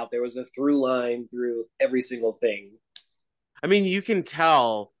thought out. There was a through line through every single thing. I mean, you can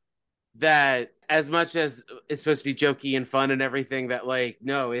tell that as much as it's supposed to be jokey and fun and everything, that like,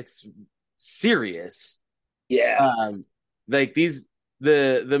 no, it's serious. Yeah. Like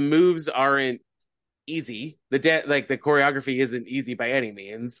the moves aren't easy. The choreography isn't easy by any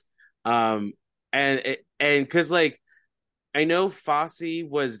means. And because like I know Fosse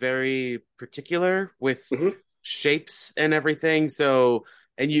was very particular with shapes and everything. So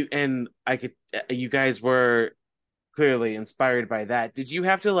you guys were clearly inspired by that. Did you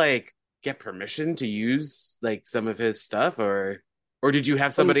have to like get permission to use like some of his stuff, or did you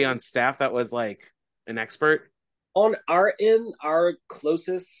have somebody on staff that was like an expert? On our end, our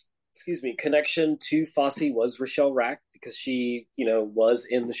closest connection to Fosse was Rochelle Rack, because she, was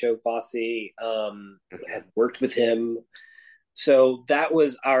in the show Fosse, had worked with him. So that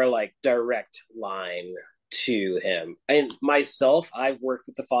was our like direct line to him. And myself, I've worked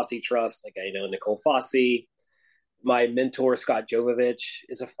with the Fosse Trust. Like I know Nicole Fosse. My mentor, Scott Jovovich,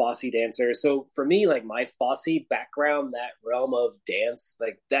 is a Fosse dancer. So for me, like my Fosse background, that realm of dance,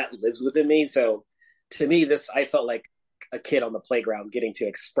 like that lives within me. So to me, I felt like a kid on the playground getting to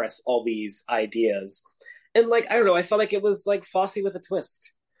express all these ideas. And like, I don't know, I felt like it was like Fosse with a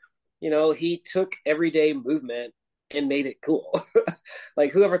twist. He took everyday movement and made it cool.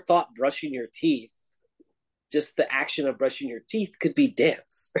 Like, whoever thought brushing your teeth, just the action of brushing your teeth, could be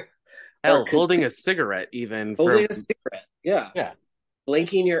dance. Hell, holding a cigarette, even. Holding a cigarette, yeah. Yeah.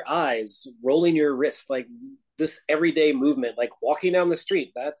 Blinking your eyes, rolling your wrist, like this everyday movement, like walking down the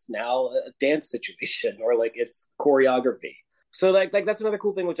street, that's now a dance situation, or like it's choreography. So like that's another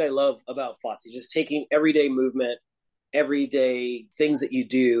cool thing which I love about Fosse, just taking everyday movement, everyday things that you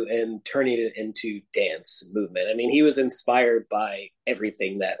do, and turning it into dance movement. I mean, he was inspired by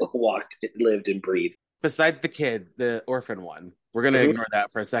everything that walked, lived, and breathed. Besides the kid, the orphan one, we're gonna ignore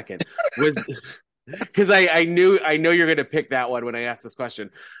that for a second. Was because I know you're gonna pick that one when I ask this question.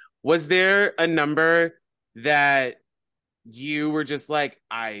 Was there a number that you were just like,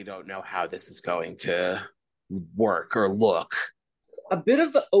 I don't know how this is going to work or look? A bit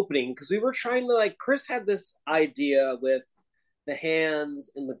of the opening, because we were trying to, like, Chris had this idea with the hands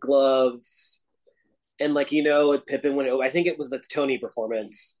and the gloves, and like, with Pippin, I think it was the Tony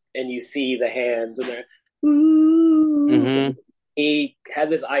performance, and you see the hands and they're ooh. Mm-hmm. He had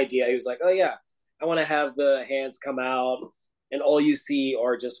this idea. He was like, oh yeah, I want to have the hands come out, and all you see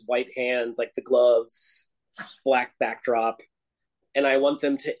are just white hands, like the gloves, black backdrop, and I want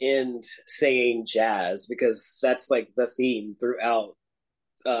them to end saying jazz, because that's like the theme throughout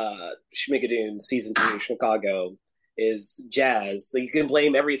Schmigadoon season 2 Chicago is jazz. So you can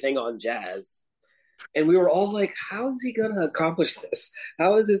blame everything on jazz. And we were all like, how is he going to accomplish this?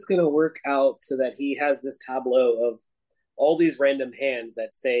 How is this going to work out so that he has this tableau of all these random hands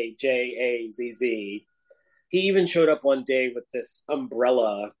that say J-A-Z-Z? He even showed up one day with this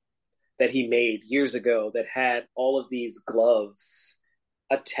umbrella that he made years ago that had all of these gloves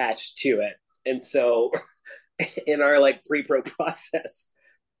attached to it. And so in our like pre-pro process,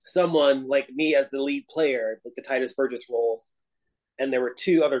 someone like me as the lead player, like the Titus Burgess role, and there were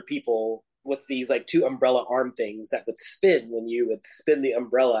 2 other people with these like 2 umbrella arm things that would spin when you would spin the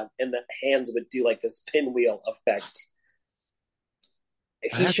umbrella, and the hands would do like this pinwheel effect.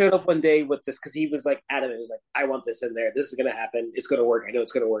 He showed up one day with this because he was like adamant. He was like, I want this in there. This is going to happen. It's going to work. I know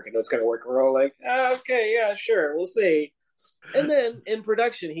it's going to work. I know it's going to work. We're all like, okay, yeah, sure. We'll see. And then in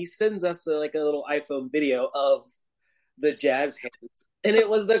production, he sends us a little iPhone video of the jazz hands. And it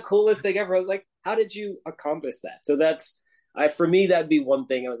was the coolest thing ever. I was like, how did you accomplish that? So for me, that'd be one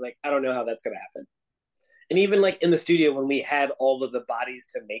thing. I was like, I don't know how that's going to happen. And even like in the studio, when we had all of the bodies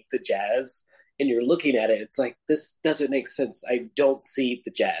to make the jazz, and you're looking at it, it's like, this doesn't make sense. I don't see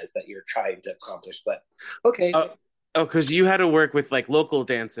the jazz that you're trying to accomplish, but okay. Because you had to work with like local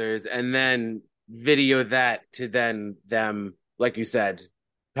dancers and then video that to then them, like you said,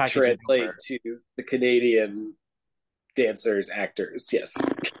 translate to the Canadian dancers, actors. Yes.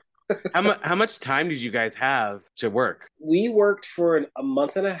 How much time did you guys have to work? We worked for a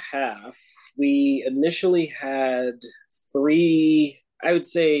month and a half. We initially had 3, I would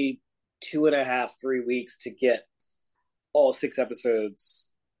say 2.5, 3 weeks to get all 6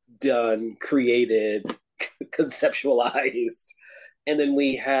 episodes done, created, conceptualized. And then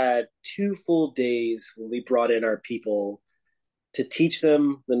we had 2 full days when we brought in our people to teach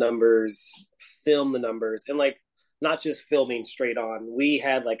them the numbers, film the numbers, and like not just filming straight on. We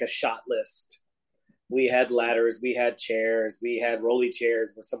had like a shot list. We had ladders, we had chairs, we had rolly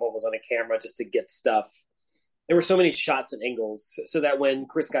chairs where someone was on a camera just to get stuff. There were so many shots and angles so that when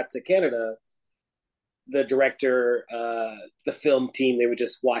Chris got to Canada, the director, the film team, they would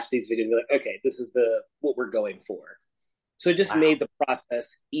just watch these videos and be like, okay, this is what we're going for. So it just made the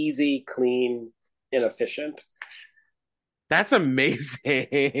process easy, clean, and efficient. That's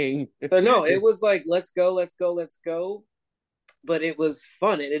amazing. So no, it was like, let's go. But it was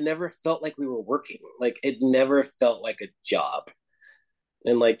fun. It never felt like we were working. Like, it never felt like a job.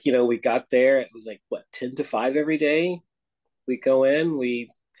 And like, we got there, it was like, 10 to 5 every day? We go in, we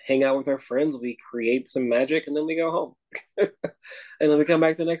hang out with our friends, we create some magic, and then we go home. And then we come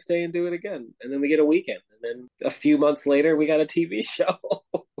back the next day and do it again. And then we get a weekend. And then a few months later, we got a TV show.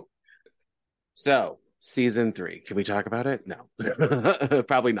 So, season 3, can we talk about it? No.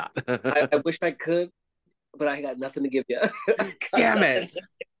 Probably not. I wish I could, but I got nothing to give you. Damn it.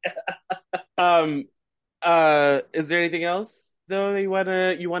 Is there anything else though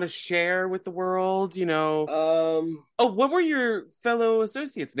that you wanna share with the world? What were your fellow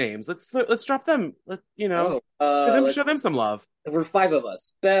associates' names? Let's drop them. Show them some love. There were 5 of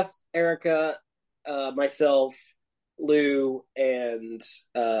us: Beth, Erica, myself, Lou, and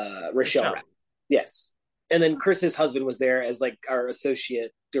Rochelle. Yes. And then Chris's husband was there as like our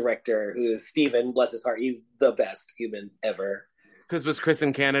associate director, who is Steven, bless his heart. He's the best human ever. Because was Chris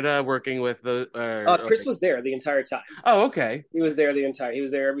in Canada working with the? Chris was there the entire time. Oh, okay. He was there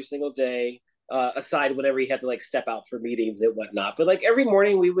every single day, aside whenever he had to like step out for meetings and whatnot. But like every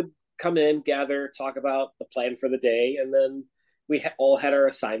morning we would come in, gather, talk about the plan for the day, and then we all had our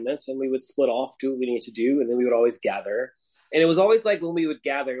assignments, and we would split off, do what we needed to do, and then we would always gather. And it was always like when we would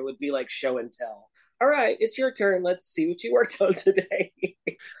gather, it would be like show and tell. All right, it's your turn. Let's see what you worked on today.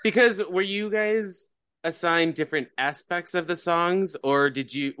 Because were you guys assigned different aspects of the songs, or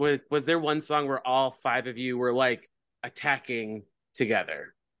was there one song where all 5 of you were like attacking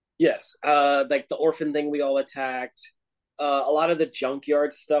together? Yes, like the orphan thing we all attacked. A lot of the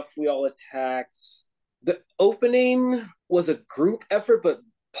junkyard stuff we all attacked. The opening was a group effort, but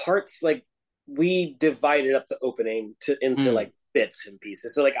parts like we divided up the opening into like bits and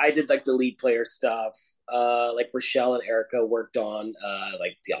pieces. So like I did like the lead player stuff. Like Rochelle and Erica worked on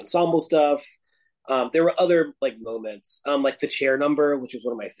like the ensemble stuff. There were other like moments, like the chair number, which was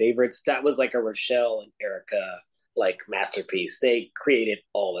one of my favorites. That was like a Rochelle and Erica like masterpiece. They created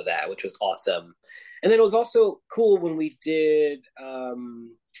all of that, which was awesome. And then it was also cool when we did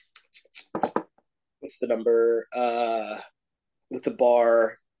what's the number with the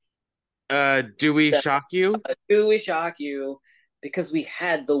bar? Do we shock you? Do we shock you? Because we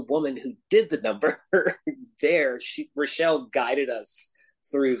had the woman who did the number there. Rochelle guided us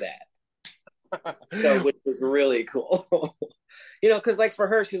through that. So, which was really cool. Because like for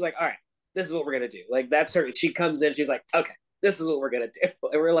her, she's like, all right, this is what we're gonna do. Like that's her. She comes in, she's like, okay, this is what we're gonna do.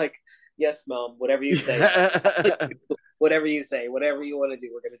 And we're like, yes, mom, whatever you say. Whatever you say, whatever you want to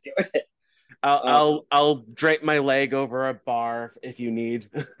do, we're gonna do it. I'll drape my leg over a bar if you need.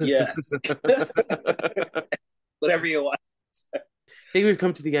 Yes. Whatever you want. I think we've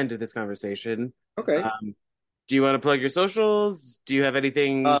come to the end of this conversation. Okay. Do you want to plug your socials? Do you have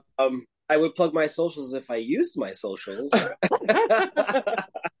anything? I would plug my socials if I used my socials.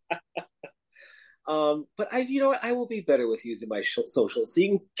 But I will be better with using my socials. So you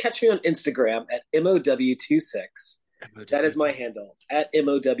can catch me on Instagram at MOW26. That is my handle, at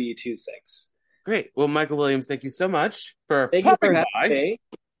MOW26. Great. Well, Michael Williams, thank you so much for Thank you for having me.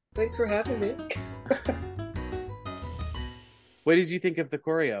 Thanks for having me. What did you think of the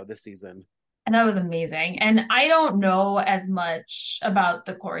choreo this season? And that was amazing. And I don't know as much about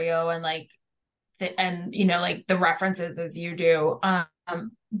the choreo and like like the references as you do.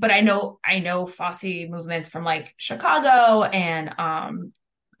 But I know Fosse movements from like Chicago and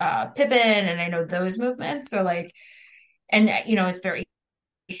Pippin, and I know those movements. So like, and it's very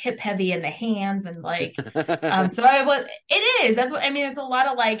hip heavy in the hands and like that's what I mean. It's a lot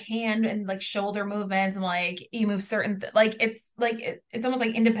of like hand and like shoulder movements, and like you move certain it's almost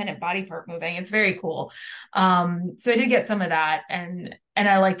like independent body part moving. It's very cool. So I did get some of that, and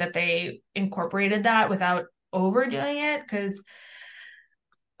I like that they incorporated that without overdoing it, because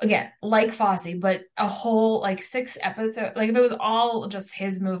again, like Fosse, but a whole like 6 episodes, like if it was all just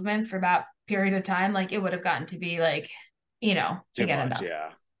his movements for that period of time, like it would have gotten to be like too again much, enough.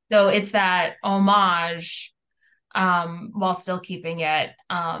 yeah. So it's that homage, while still keeping it,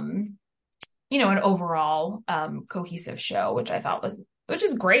 an overall cohesive show, which I thought which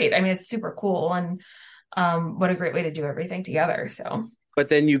is great. I mean, it's super cool, and what a great way to do everything together. So, but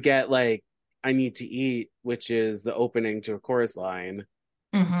then you get like "I Need to Eat," which is the opening to a chorus line,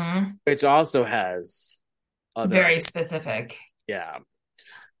 which also has very specific, yeah,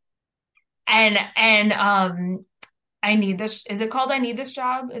 and I need this. Is it called "I Need This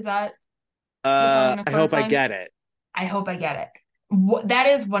Job"? Is that I hope I get it. I hope I get it. That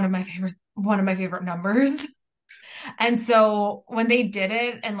is one of my favorite numbers. And so when they did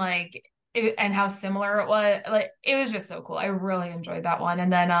it, and like and how similar it was, like it was just so cool. I really enjoyed that one.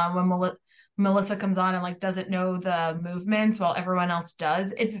 And then when Melissa comes on and like doesn't know the movements while everyone else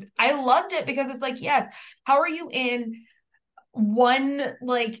does, I loved it, because it's like, yes, how are you in one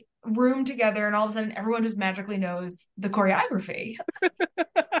like room together and all of a sudden everyone just magically knows the choreography?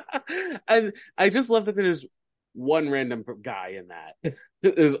 And I just love that there's one random guy in that.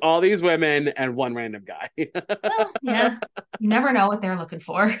 There's all these women and one random guy. Well, yeah, you never know what they're looking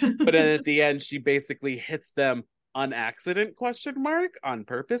for. But then at the end, she basically hits them on accident, on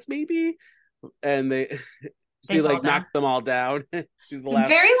purpose maybe, and she like knocked them all down. She's the last.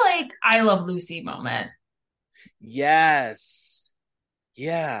 Very like I Love Lucy moment. Yes.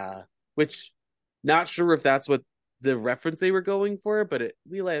 Yeah. Which, not sure if that's what the reference they were going for, but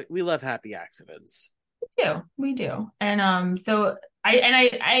we love happy accidents. We do. And so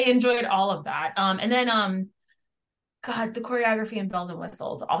I enjoyed all of that. And then God, the choreography in Bells and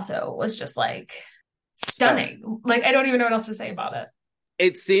Whistles also was just like stunning. Like I don't even know what else to say about it.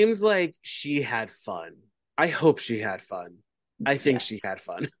 It seems like she had fun. I hope she had fun. I think she Yes. had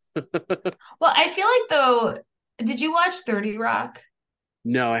fun. Well, I feel like though, did you watch 30 Rock?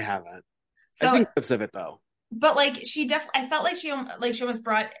 No, I haven't. I've So, seen clips of it though. but like she definitely, I felt like she almost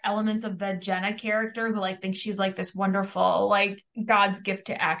brought elements of the Jenna character who like thinks she's like this wonderful like God's gift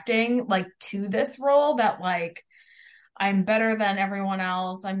to acting like to this role that like I'm better than everyone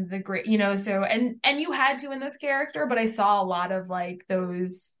else. I'm the great, so and you had to in this character, but I saw a lot of like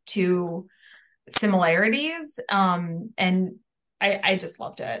those two similarities. And I just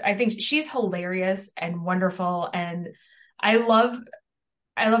loved it. I think she's hilarious and wonderful. And I love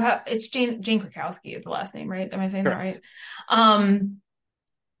how it's Jane Krakowski is the last name, right? Am I saying Correct. that right?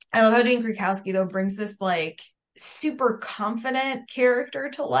 I love how Jane Krakowski though brings this like super confident character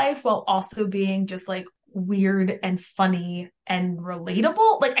to life while also being just like weird and funny and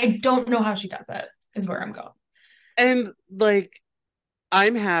relatable. Like I don't know how she does it, is where I'm going. And like,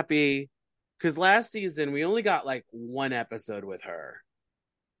 I'm happy because last season we only got like one episode with her,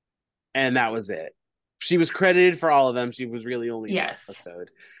 and that was it. She was credited for all of them. She was really only in one Yes. episode.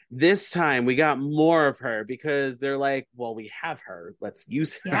 This time we got more of her because they're like, well, we have her. Let's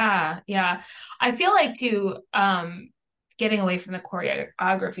use her. Yeah. I feel like too, getting away from the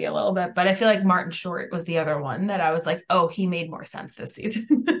choreography a little bit, but I feel like Martin Short was the other one that I was like, oh, he made more sense this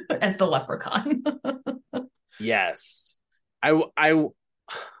season as the leprechaun. Yes. I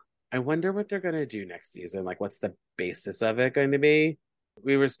wonder what they're gonna do next season. Like, what's the basis of it going to be?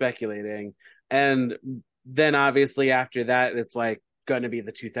 We were speculating, and then obviously after that, it's like gonna be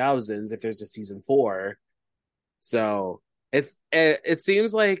the 2000s if there's a season 4. So it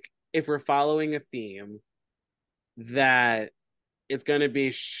seems like if we're following a theme, that it's gonna be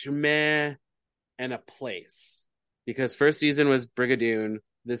Schmeh and a place, because first season was Brigadoon,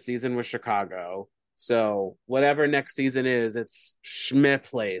 this season was Chicago. So whatever next season is, it's Schmeh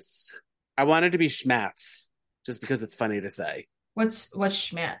place. I want it to be Schmatz, just because it's funny to say. What's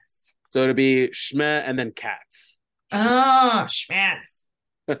Schmatz? So it'll be Schmeh and then cats. Oh, Schmatz.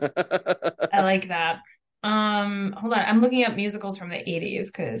 I like that. Hold on. I'm looking up musicals from the 80s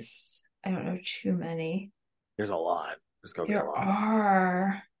because I don't know too many. There's a lot. There's gonna be a There lot.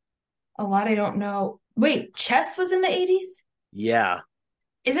 are a lot I don't know. Wait, Chess was in the 80s? Yeah.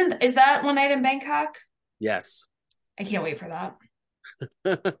 Is that One Night in Bangkok? Yes. I can't wait for that.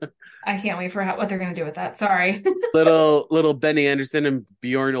 I can't wait for what they're gonna do with that. Sorry. little Benny Anderson and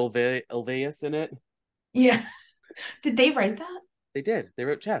Bjorn Ulvaeus in it. Yeah. Did they write that? They did. They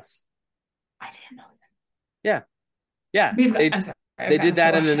wrote Chess. I didn't know that. Yeah. Yeah. I'm sorry. They did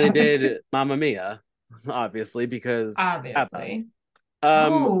that, and then they did Mamma Mia, obviously, because obviously.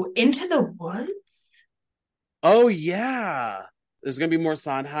 um Into the Woods? oh yeah. There's gonna be more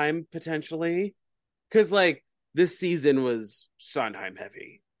Sondheim potentially. Because like this season was Sondheim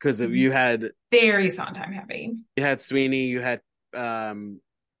heavy. Because you had Very Sondheim heavy. You had Sweeney, you had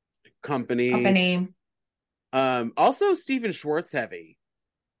Company. Also Stephen Schwartz heavy.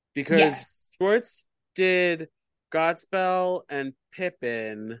 Because Yes. Schwartz did Godspell and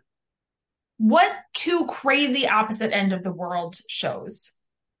Pippin. What two crazy opposite end of the world shows?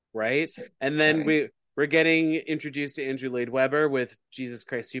 Right? And then we're getting introduced to Andrew Lloyd Webber with Jesus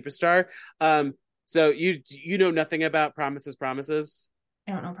Christ Superstar. So you know nothing about Promises, Promises?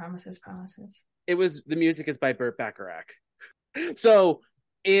 I don't know Promises. The music is by Burt Bacharach. So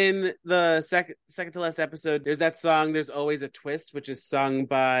in the second to last episode, there's that song There's Always a Twist, which is sung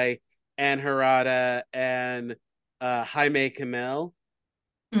by Anne Harada and Jaime Camil.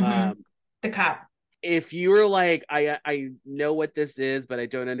 The cop. If you were like, I know what this is, but I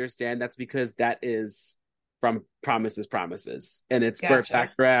don't understand, that's because that is from Promises, Promises. And it's Burt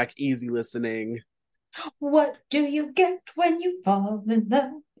Bacharach, easy listening. What do you get when you fall in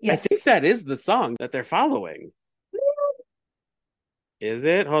love? Yes. I think that is the song that they're following. Is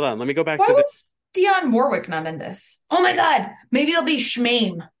it? Hold on, let me go back Why was Dionne Warwick not in this? Oh my god, maybe it'll be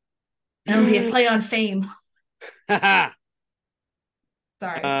Shmame. And it'll be a play on fame. Sorry,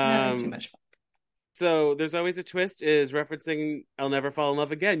 I'm having too much fun. So There's Always a Twist is referencing I'll Never Fall in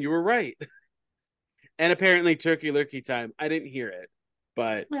Love Again. You were right. And apparently Turkey Lurkey Time. I didn't hear it,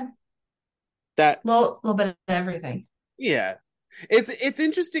 but that little bit of everything. Yeah. It's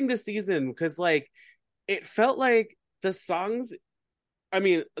interesting this season because like it felt like the songs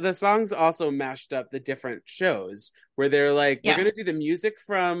also mashed up the different shows where they're like, we're gonna do the music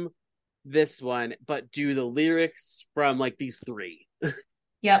from this one, but do the lyrics from like these 3.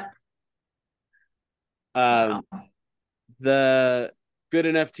 Yep. Wow. The Good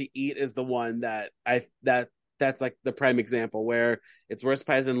Enough to Eat is the one that's like the prime example where it's Worst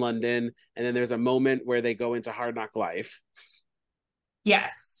Pies in London, and then there's a moment where they go into Hard Knock Life.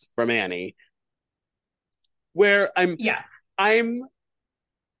 Yes. from Annie. Where Yeah. I'm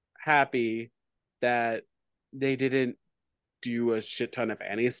happy that they didn't do a shit ton of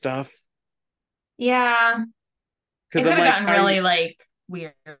Annie stuff. Yeah. It Because could I'm have like, gotten really like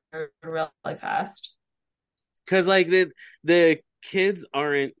weird really fast. because like the kids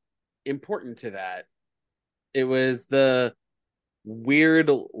aren't important to that. It was the weird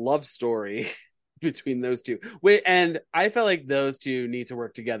love story between those two. And I felt like those two need to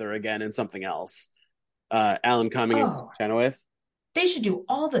work together again in something else. Alan Cumming and Chris Oh, Chenoweth. they should do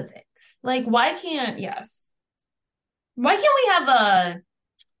all the things. Like, why can't, yes. Why can't we have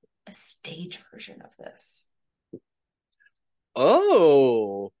a stage version of this?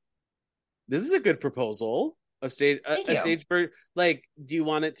 Oh, this is a good proposal. Thank A you. stage for like, do you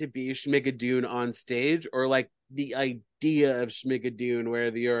want it to be Schmigadoon on stage, or like the idea of Schmigadoon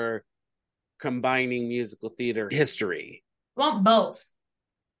where you're combining musical theater history? I want both.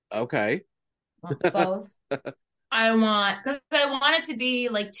 Okay. I want both. Because I want it to be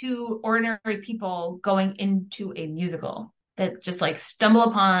like two ordinary people going into a musical that just like stumble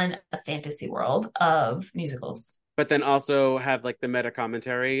upon a fantasy world of musicals. But then also have like the meta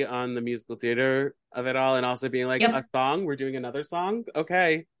commentary on the musical theater of it all, and also being like a Yep. song. We're doing another song.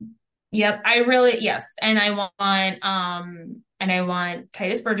 Okay. Yep. I really, yes. And I want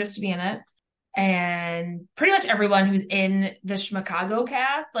Titus Burgess to be in it. And pretty much everyone who's in the Schmicago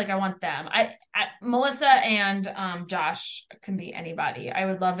cast, like I want them. Melissa and Josh can be anybody. I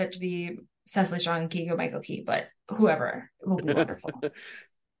would love it to be Cecily Strong and Keegan Michael Key, but whoever, it will be wonderful.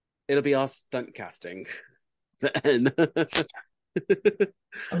 It'll be all stunt casting. Then.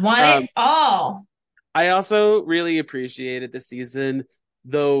 I want um, it all. I also really appreciated the season,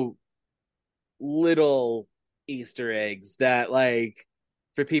 though little Easter eggs that like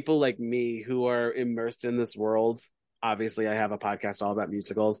for people like me who are immersed in this world. Obviously, I have a podcast all about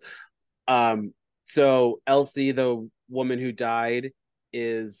musicals. So Elsie, the woman who died,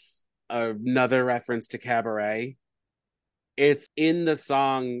 is another reference to Cabaret. It's in the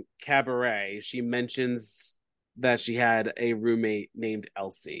song Cabaret. She mentions that she had a roommate named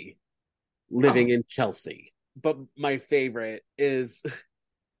Elsie living Oh, in Chelsea. But my favorite is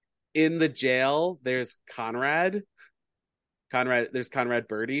in the jail, there's Conrad. There's Conrad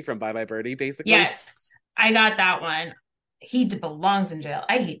Birdie from Bye Bye Birdie, basically. yes. I got that one. He belongs in jail.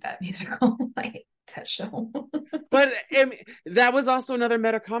 I hate that musical. I hate that show. But that was also another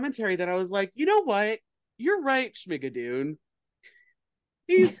meta commentary that I was like, you know what? You're right, Schmigadoon.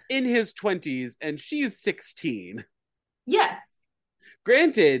 He's in his 20s and she's 16. Yes.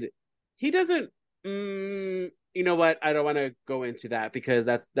 Granted, he doesn't. You know what? I don't want to go into that because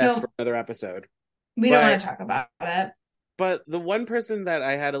that's for No, another episode. we don't But want to talk about it. but the one person that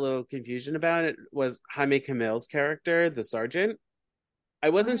I had a little confusion about it was Jaime Camille's character, the sergeant. I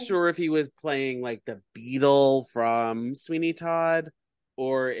wasn't Why? sure if he was playing like the Beetle from Sweeney Todd,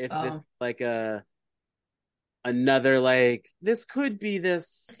 or if this Oh. like another like this could be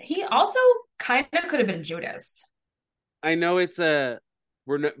this. He also kind of could have been Judas. I know it's a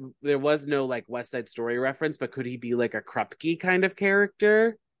there was no like West Side Story reference, but could he be like a Krupke kind of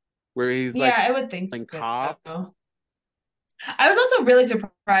character where he's Yeah, like I would think playing so. cop? I was also really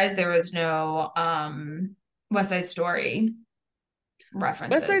surprised there was no West Side Story West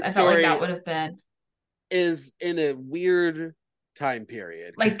references. Side I felt like that Story would have been is in a weird time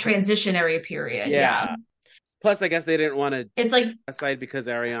period. like transitionary period. Yeah. Yeah. Plus, I guess they didn't want to It's like aside because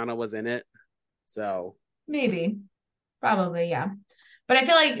Ariana was in it. So maybe, probably, yeah. But I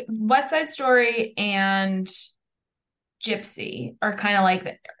feel like West Side Story and Gypsy are kind of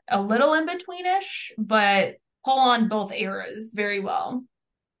like a little in betweenish, but pull on both eras very well.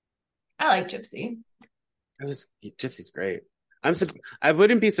 I like Gypsy. Gypsy's great. I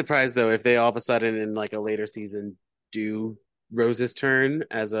wouldn't be surprised though if they all of a sudden in like a later season do Rose's turn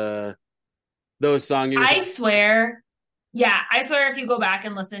as a those song you were I talking. swear, yeah, I swear if you go back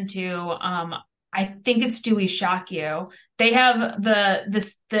and listen to I think it's Do We Shock You. They have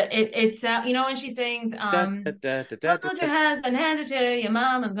it's you know when she sings Da, da, da, da, da, hold da. your hands and hand it to your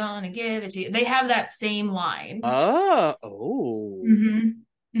mama's gonna give it to you. They have that same line. Oh,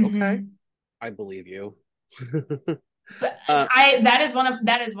 Mm-hmm. okay. Mm-hmm. I believe you. But uh, that is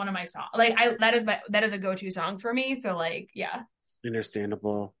one of my songs. Like that is a go-to song for me. So like yeah.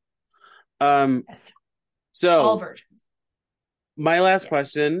 Understandable. Um, Yes. All so versions. my last Yes.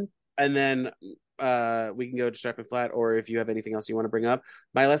 question, and then we can go to Sharp and Flat, or if you have anything else you want to bring up.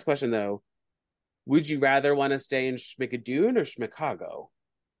 My last question though, would you rather want to stay in Schmigadoon or Schmicago?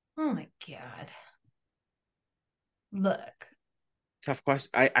 Oh my God. Look, Tough question.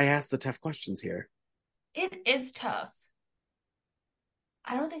 I asked the tough questions here. it is tough.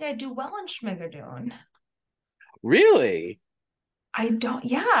 I don't think I do well in Schmigadoon. Really? I don't,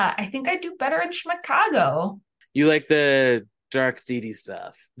 yeah, I think I do better in Chicago. You like the dark, seedy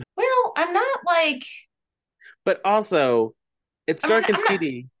stuff. Well, I'm not like, But also, it's dark and I'm not,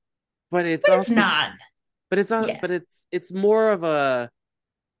 seedy, but it's but it's also not. Yeah. but it's more of a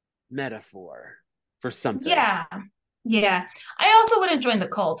metaphor for something. Yeah. Yeah. I also wouldn't join the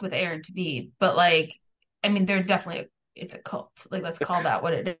cult with Aaron to be, but like, I mean, they're definitely, it's a cult. Like, let's call that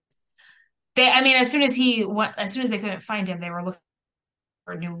what it is. I mean, as soon as they couldn't find him, they were looking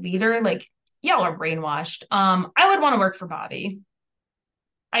for a new leader. Like, y'all are brainwashed. I would want to work for Bobby.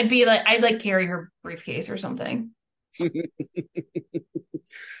 I'd like carry her briefcase or something.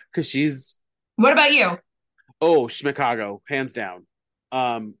 Because she's What about you? Chicago, hands down.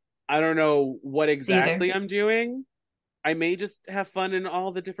 I don't know what See either. exactly I'm doing. I may just have fun in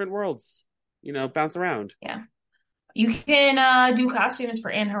all the different worlds, bounce around. Yeah. You can do costumes for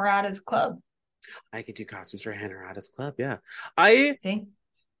Ann Harada's club. I could do costumes for Hanarada's club, yeah. I See?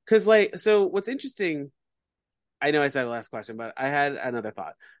 Because so what's interesting, I know I said the last question, but I had another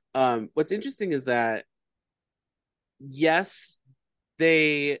thought. What's interesting is that yes,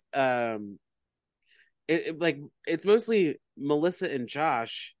 they it's mostly Melissa and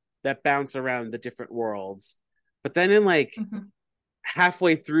Josh that bounce around the different worlds, but then in Mm-hmm.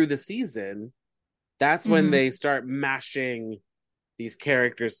 halfway through the season, that's when Mm-hmm. they start mashing these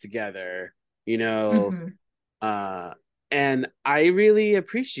characters together, you know. Mm-hmm. And I really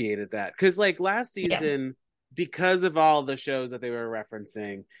appreciated that because last Yeah. season, because of all the shows that they were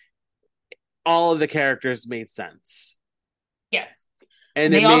referencing, all of the characters made sense. Yes. And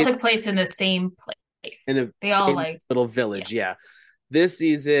And it they all made took place in the same place. in a They all same like, little yeah. village. Yeah. This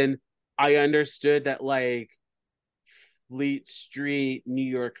season, I understood that Fleet Street, New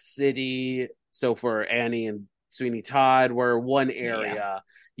York City. So for Annie and Sweeney Todd were one area. Yeah.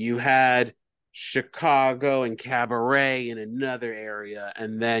 You had Chicago and Cabaret in another area,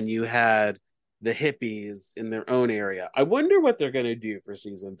 and then you had the hippies in their own area. I wonder what they're going to do for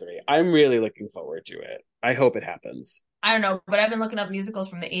season 3. I'm really looking forward to it. I hope it happens. I don't know, but I've been looking up musicals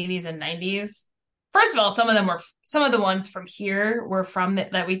from the 80s and 90s. First of all, some of the ones from here were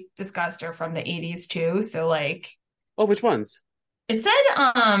that we discussed are from the 80s too. So like, Oh, which ones? it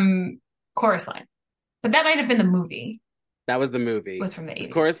said Chorus Line, but that might have been the movie. That was the movie. Was from the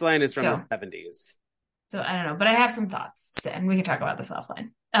 80s. Chorus Line is from So the 70s. So I don't know, but I have some thoughts, and we can talk about this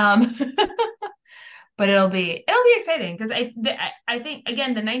offline. But it'll be exciting because I think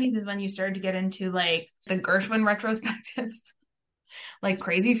again the 90s is when you started to get into like the Gershwin retrospectives. Like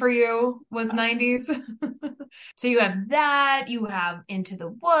Crazy for You was 90s. So you have that, you have Into the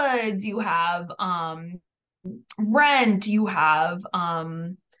Woods, you have Rent, you have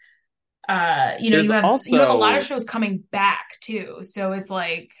There's you have a lot of also shows coming back too. So it's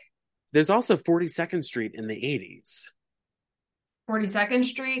like there's also 42nd Street in the 80s, 42nd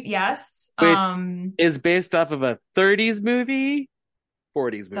Street, yes. which is based off of a 30s movie,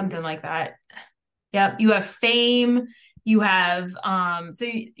 40s movie. Something like that. Yep. You have Fame, you have so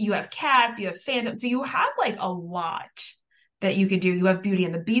you have Cats, you have Phantom. So you have like a lot that you could do. You have Beauty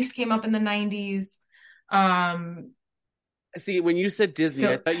and the Beast came up in the 90s. See, when you said Disney,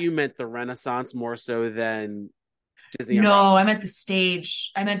 I So thought you meant the Renaissance more so than Disney on no, Broadway. I meant the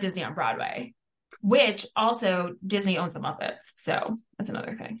stage. I meant Disney on Broadway, which also Disney owns the Muppets. So that's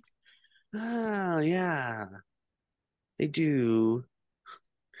another thing. Oh, yeah. They do.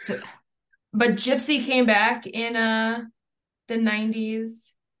 So, but Gypsy came back in the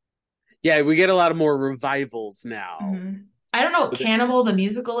 90s. Yeah, we get a lot of more revivals now. Mm-hmm. I don't know what Cannibal the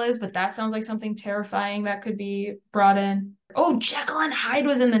musical is, but that sounds like something terrifying that could be brought in. Oh, Jaclyn Hyde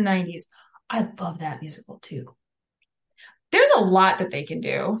was in the 90s. I love that musical too. There's a lot that they can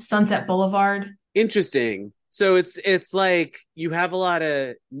do. Sunset Boulevard. Interesting. So it's like you have a lot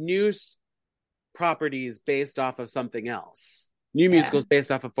of new properties based off of something else. New musicals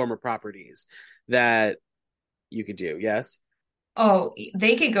based off of former properties that you could do. Yes. Oh,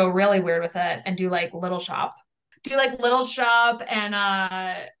 they could go really weird with it and do like Little Shop. Do like Little Shop and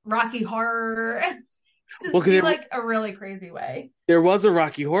Rocky Horror. Just do like a really crazy way. There was a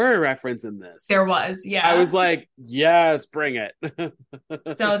Rocky Horror reference in this. There was, yeah. I was like, yes, bring it.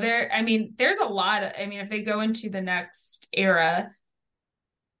 So there's a lot of, if they go into the next era,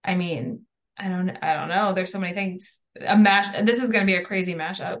 I don't know. There's so many things. This is going to be a crazy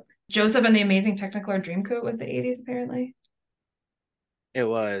mashup. Joseph and the Amazing Technicolor Dreamcoat was the 80s, apparently. It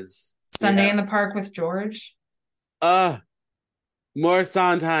was. Sunday in the Park with George. More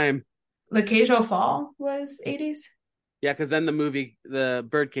Sondheim. The Casual Fall was 80s. Yeah, because then the movie, The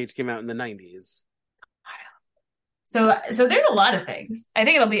Birdcage, came out in the 90s. So there's a lot of things. I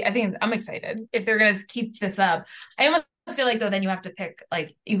think I'm excited if they're gonna keep this up. I almost feel like though then you have to pick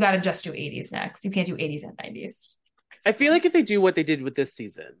like you gotta just do 80s next. You can't do 80s and 90s. I feel like if they do what they did with this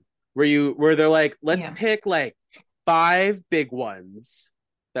season, where they're like, let's pick like 5 big ones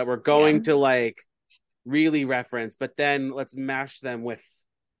that we're going to like really reference, but then let's mash them with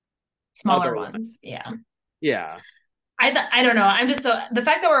smaller ones. Yeah. Yeah. I don't know. I'm just so the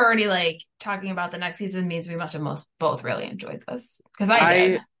fact that we're already like talking about the next season means we must have both really enjoyed this because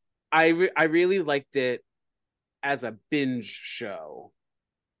I did. I really liked it as a binge show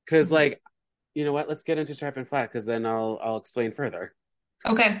because like you know what? Let's get into Sharp and Flat because then I'll explain further.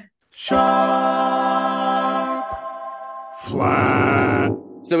 Okay. Sharp, flat.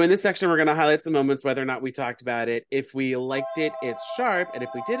 So in this section, we're going to highlight some moments, whether or not we talked about it. If we liked it, it's sharp. And if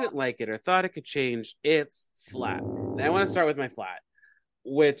we didn't like it or thought it could change, it's flat. And I want to start with my flat,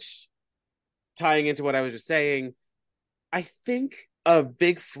 which tying into what I was just saying, I think a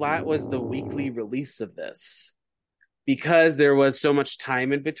big flat was the weekly release of this because there was so much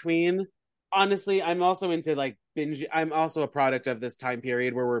time in between. Honestly, I'm also into like binge. I'm also a product of this time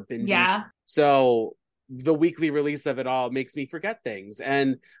period where we're binging. Yeah. So the weekly release of it all makes me forget things.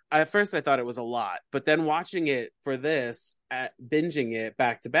 And at first I thought it was a lot, but then watching it for this, binging it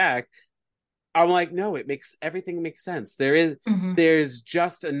back to back, I'm like, no, everything makes sense. There's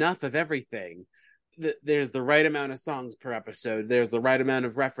just enough of everything. There's the right amount of songs per episode. There's the right amount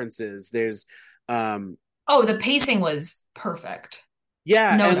of references. There's, the pacing was perfect.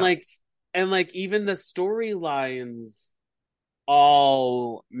 Yeah. No notes. like even the storylines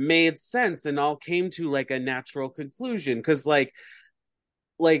all made sense and all came to like a natural conclusion because like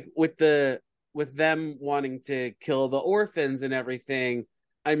with them wanting to kill the orphans and everything,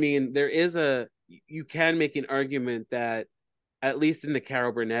 I mean you can make an argument that at least in the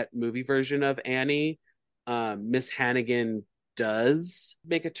Carol Burnett movie version of Annie, Miss Hannigan does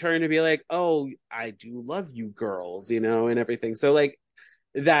make a turn to be like, oh, I do love you girls, and everything. So like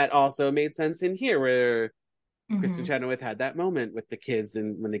that also made sense in here where Kristen Chenoweth had that moment with the kids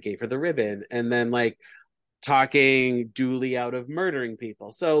and when they gave her the ribbon and then like talking Dooley out of murdering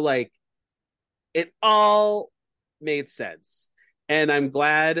people. So like it all made sense. And I'm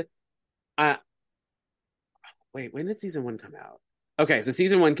glad. Wait, when did season 1 come out? Okay, so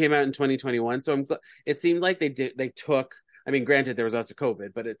season 1 came out in 2021. So it seemed like they took, I mean, granted there was also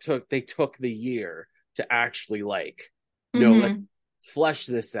COVID, but they took the year to actually like, let's flesh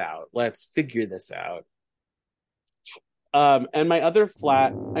this out. Let's figure this out. And my other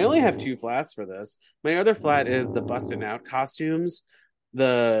flat, I only have 2 flats for this. My other flat is the busting out costumes,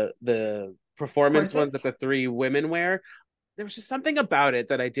 the performance ones that the 3 women wear. There was just something about it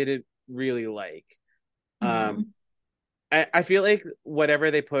that I didn't really like. I feel like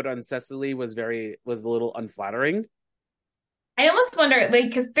whatever they put on Cecily was a little unflattering. I almost wonder, like,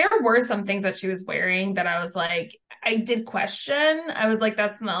 because there were some things that she was wearing that I was like, I did question. I was like,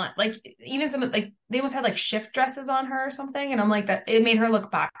 that's not like even some like they almost had like shift dresses on her or something, and I'm like that it made her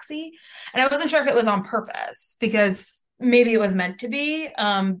look boxy, and I wasn't sure if it was on purpose because maybe it was meant to be.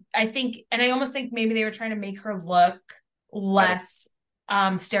 I think, and I almost think maybe they were trying to make her look less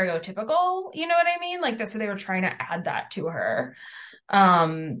stereotypical. You know what I mean? Like that's so they were trying to add that to her.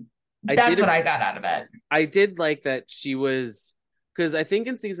 That's what I got out of it. I did like that she was, because I think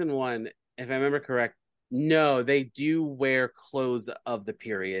in season 1, if I remember correct, no, they do wear clothes of the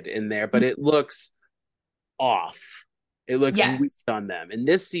period in there, but it looks off. It looks weak on them. In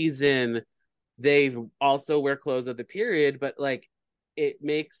this season, they also wear clothes of the period, but like it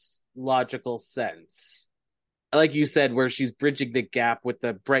makes logical sense. Like you said, where she's bridging the gap with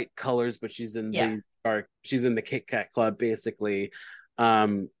the bright colors, but she's in she's in the Kit Kat Club, basically.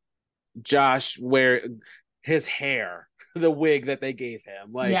 Josh wear his hair, the wig that they gave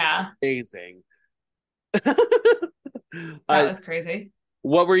him, like amazing. That was crazy.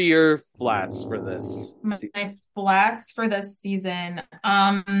 What were your flats for this? My flats for this season.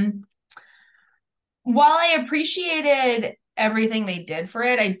 While I appreciated everything they did for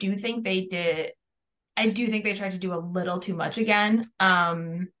it, I do think they tried to do a little too much again.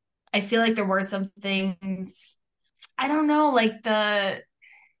 I feel like there were some things, I don't know, like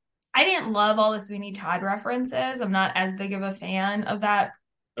I didn't love all the Sweeney Todd references. I'm not as big of a fan of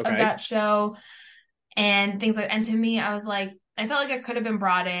that show and things like. And to me, I was like, I felt like it could have been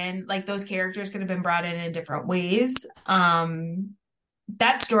brought in, like those characters could have been brought in different ways.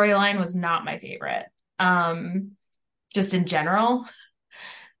 That storyline was not my favorite. Just in general,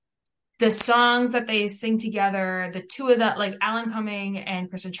 the songs that they sing together, the two of them, like Alan Cumming and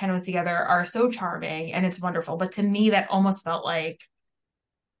Kristen Chenoweth together, are so charming and it's wonderful. But to me, that almost felt like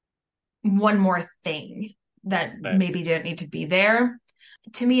one more thing that Right. maybe didn't need to be there.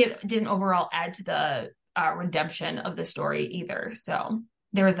 To me, it didn't overall add to the redemption of the story either. So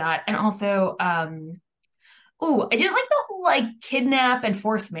there was that. And also, I didn't like the whole like kidnap and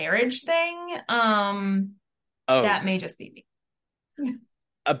forced marriage thing. Oh, That may just be me.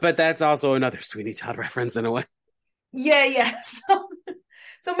 but that's also another Sweeney Todd reference in a way. Yeah.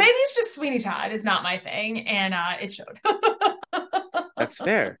 So maybe it's just Sweeney Todd is not my thing, and it showed. That's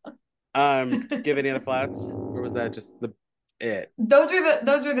fair. Give any other flats, or was that just it? Those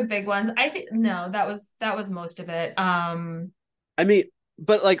were the big ones. I think no, that was most of it. I mean,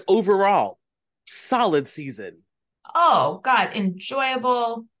 but like overall, solid season. Oh God,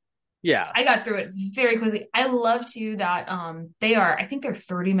 enjoyable. Yeah. I got through it very quickly. I love too that I think they're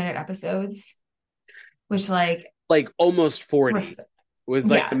 30-minute episodes, which like almost 40 was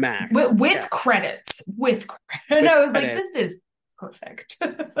like the max. With credits. And I was like, this is perfect.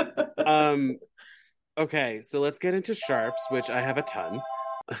 Okay, so let's get into sharps, which I have a ton.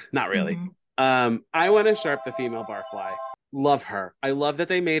 Not really. Mm-hmm. I want to sharp the female barfly. Love her. I love that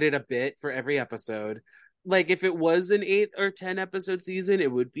they made it a bit for every episode. Like if it was an 8 or 10 episode season,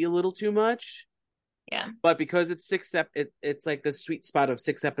 it would be a little too much. Yeah. But because it's it's like the sweet spot of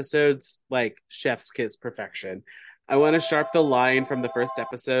 6 episodes, like chef's kiss perfection. I want to sharp the line from the first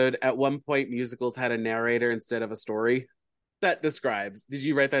episode. At one point, musicals had a narrator instead of a story. That describes. Did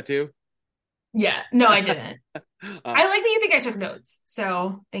you write that too? Yeah. No, I didn't. I like that you think I took notes.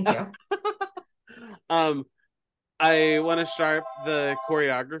 So thank you. I want to sharp the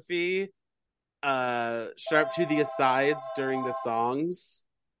choreography. Sharp to the asides during the songs.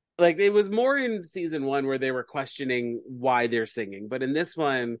 Like it was more in season 1 where they were questioning why they're singing, but in this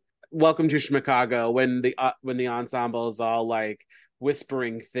one, Welcome to Schmigadoon, when the ensemble is all like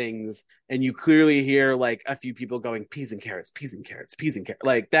whispering things, and you clearly hear like a few people going peas and carrots, peas and carrots, peas and carrots.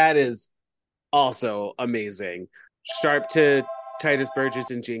 Like that is also amazing. Sharp to Titus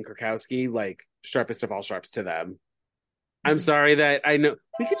Burgess and Jane Krakowski, like sharpest of all sharps to them. I'm sorry that I know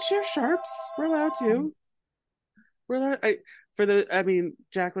we could share sharps. We're allowed to. We're allowed.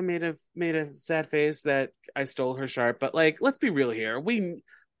 Jaclyn made a sad face that I stole her sharp, but like, let's be real here. We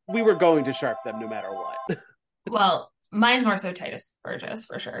were going to sharp them no matter what. Well, mine's more so Titus Burgess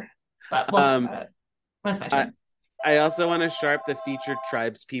for sure, but we'll talk about it when it's my turn. I also want to sharp the featured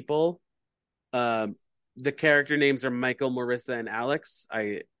tribes people. The character names are Michael, Marissa, and Alex.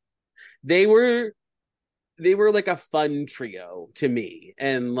 They were like a fun trio to me,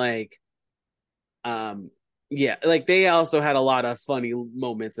 and like like they also had a lot of funny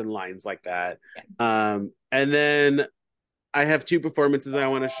moments and lines like that. And then I have 2 performances I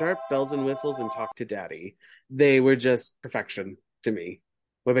want to sharp: Bells and Whistles and Talk to Daddy. They were just perfection to me.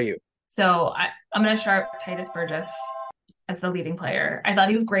 What about you? So I'm gonna sharp Titus Burgess as the leading player. I thought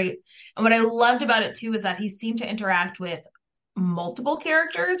he was great, and what I loved about it too is that he seemed to interact with multiple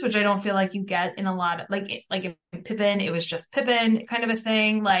characters, which I don't feel like you get in a lot of like in Pippin, it was just Pippin kind of a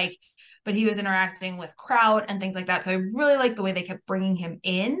thing, like, but he was interacting with Kraut and things like that. So I really like the way they kept bringing him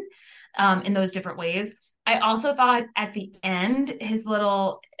in those different ways. I also thought at the end, his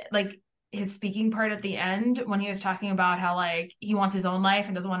little like his speaking part at the end when he was talking about how like he wants his own life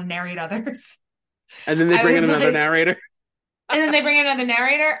and doesn't want to narrate others. And then they bring in another narrator. And then they bring in another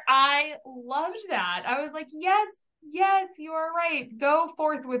narrator. I loved that. I was like, yes, you are right. Go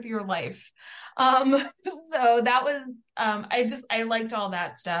forth with your life. So that was I liked all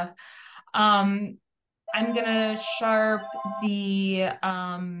that stuff. I'm gonna sharp the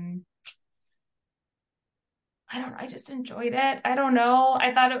I just enjoyed it. I don't know.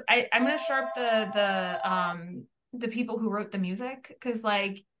 I thought I'm gonna sharp the people who wrote the music, because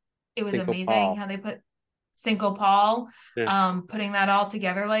like it was Cinco amazing Paul. how they put Cinco Paul, Yeah. putting that all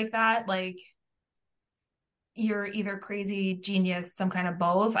together like that. Like you're either crazy, genius, some kind of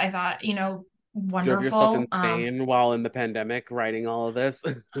both. I thought, wonderful. Drove yourself insane while in the pandemic writing all of this.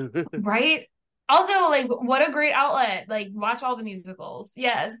 Right? Also, like, what a great outlet. Like, watch all the musicals.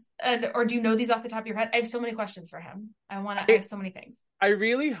 Yes. Or do you know these off the top of your head? I have so many questions for him. I have so many things. I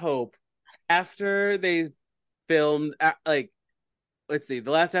really hope after they filmed, let's see,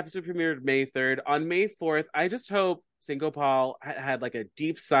 the last episode premiered May 3rd. On May 4th, I just hope Cinco Paul had like a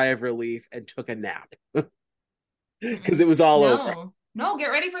deep sigh of relief and took a nap. Because it was all over. No,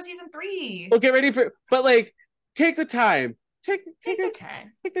 get ready for season 3. Well, get ready for, but like, take the time. Take the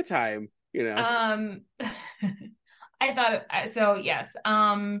time. Take the time. I thought so. Yes.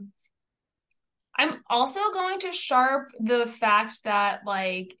 I'm also going to sharp the fact that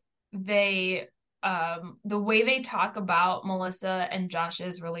like they, the way they talk about Melissa and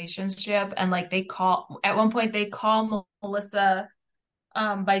Josh's relationship, and like at one point they call Melissa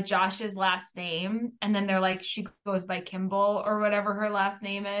by Josh's last name, and then they're like, she goes by Kimball or whatever her last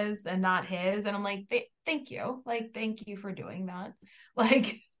name is and not his, and I'm like, thank you, like, thank you for doing that,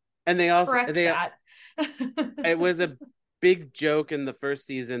 like, And correct that. It was a big joke in the first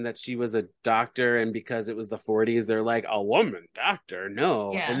season that she was a doctor, and because it was the 40s, they're like, a woman doctor,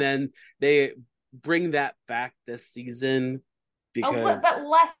 no. Yeah. And then they bring that back this season because but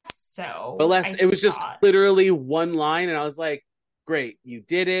less so. But less, it was just literally one line, and I was like, great, you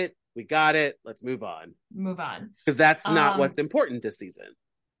did it, we got it, let's move on. Because that's not what's important this season.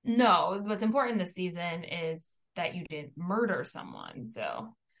 No, what's important this season is that you didn't murder someone.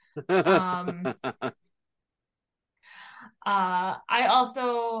 So I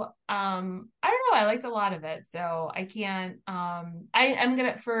also I don't know, I liked a lot of it, so I can't I'm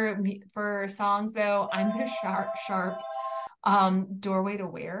gonna for songs though, I'm gonna sharp Doorway to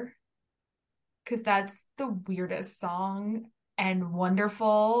Where, because that's the weirdest song and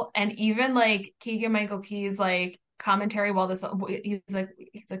wonderful, and even like Keegan Michael Key's like commentary while this, he's like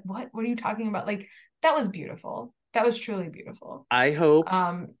what are you talking about, like that was beautiful, that was truly beautiful. I hope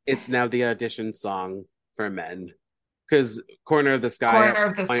it's now the audition song for men, because Corner of the Sky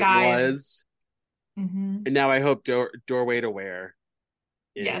was and now I hope Doorway to Where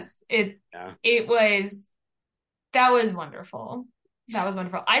is, yes, it was, that was wonderful. That was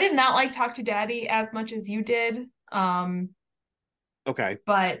wonderful. I did not like Talk to Daddy as much as you did. Okay.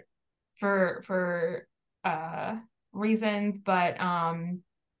 But for reasons, but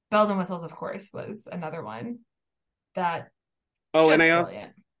Bells and Whistles, of course, was another one that and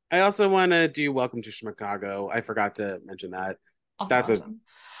I also want to do Welcome to Schmigadoon. I forgot to mention that. Also that's awesome.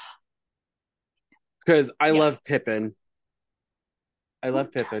 Because I love Pippin. I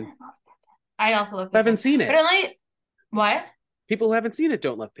love Pippin. I also love Pippin. I haven't seen it. But what? People who haven't seen it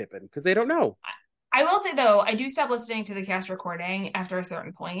don't love Pippin because they don't know. I will say though, I do stop listening to the cast recording after a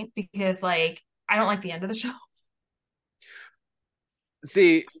certain point because like I don't like the end of the show.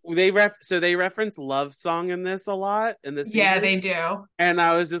 See, they reference Love Song in this a lot in this season. Yeah, they do. And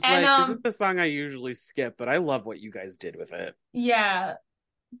I was just like, this is the song I usually skip, but I love what you guys did with it. Yeah.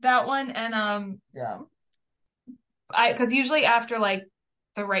 That one, and because usually after like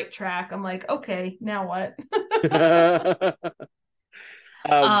the right track, I'm like, okay, now what?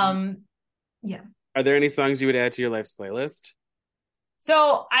 Yeah. Are there any songs you would add to your life's playlist?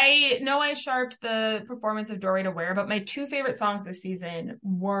 So I know I sharped the performance of Doorway to Where, but my two favorite songs this season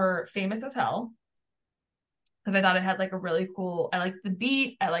were Famous as Hell, because I thought it had like a really cool, I liked the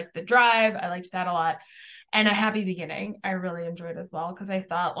beat, I liked the drive, I liked that a lot. And A Happy Beginning, I really enjoyed as well, because I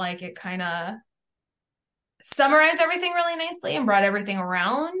thought like it kind of summarized everything really nicely and brought everything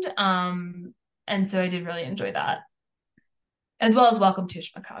around. And so I did really enjoy that. As well as Welcome to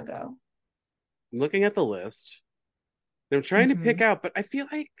Chicago. I'm looking at the list. I'm trying to pick out, but I feel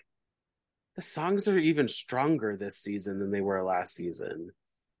like the songs are even stronger this season than they were last season.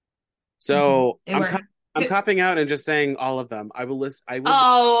 So I'm copping out and just saying all of them. I will list.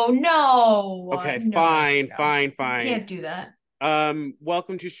 Oh no. Okay, no, fine. You can't do that.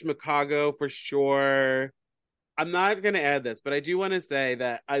 Welcome to Schmigadoon for sure. I'm not gonna add this, but I do want to say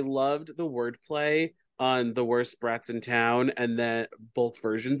that I loved the wordplay on the worst brats in town, and then both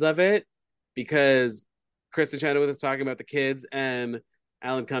versions of it, because Kristen Chenoweth is talking about the kids, and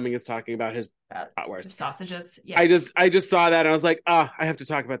Alan Cumming is talking about his bratwurst, sausages. Yeah, I just saw that, and I was like, I have to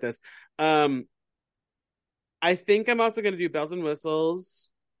talk about this. I think I'm also going to do Bells and Whistles.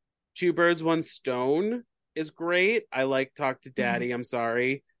 Two Birds, One Stone is great. I like Talk to Daddy. I'm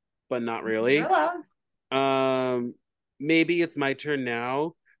sorry, but not really. You're allowed. Maybe It's My Turn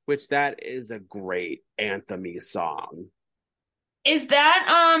Now, which that is a great anthem-y song. Is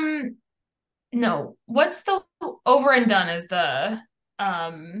that no, what's the Over and Done is the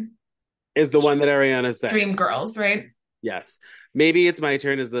one that Ariana sang. Dream Girls, right? Yes. Maybe It's My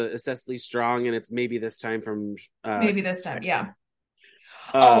Turn is the Cecily Strong, and it's Maybe This Time from Maybe This Time, yeah.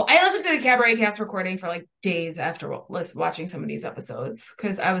 I listened to the Cabaret Cast recording for like days after watching some of these episodes,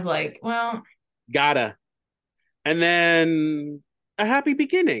 because I was like, well, gotta. And then A Happy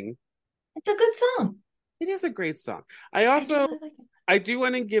Beginning. It's a good song. It is a great song. I do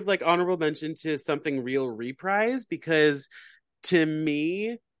want to give like honorable mention to Something Real Reprise, because to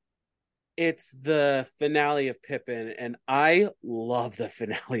me it's the finale of Pippin, and I love the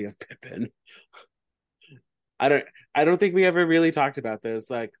finale of Pippin. I don't think we ever really talked about this,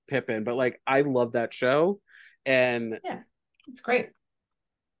 like Pippin, but like I love that show, and yeah, it's great.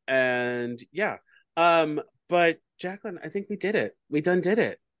 And yeah, but Jaclyn, I think we did it. We done did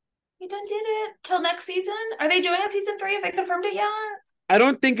it. Till next season. Are they doing a season 3? Have they confirmed it yet? I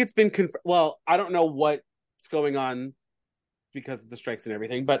don't think it's been confirmed. Well, I don't know what's going on because of the strikes and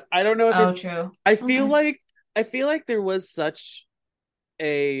everything. But I don't know if Oh, true. I feel like there was such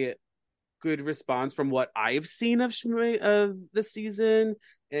a good response from what I've seen of the season,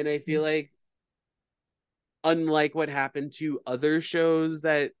 and I feel like, unlike what happened to other musical shows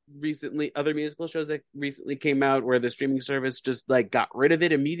that recently came out where the streaming service just like got rid of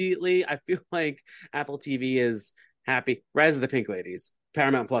it immediately, I feel like Apple TV is happy. Rise of the Pink Ladies,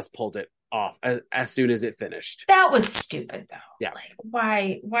 Paramount Plus pulled it off as soon as it finished. That was stupid, though. Yeah. Like,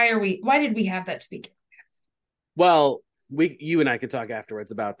 why did we have that to begin with? Well, you and I could talk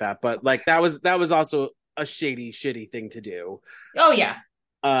afterwards about that, but like that was also a shitty thing to do. Oh yeah.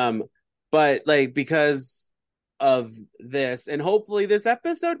 But like, because of this, and hopefully this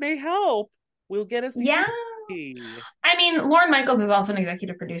episode may help, we'll get a season. Yeah. I mean, Lorne Michaels is also an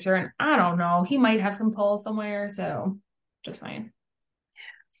executive producer, and I don't know, he might have some pull somewhere, so just saying.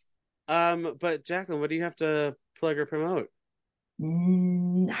 But Jaclyn, what do you have to plug or promote?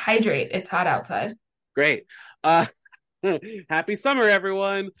 Hydrate. It's hot outside. Great. Happy summer,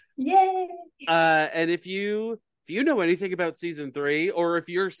 everyone. Yay. And if you know anything about season 3, or if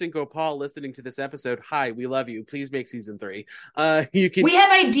you're Cinco Paul listening to this episode, hi, we love you. Please make season 3. We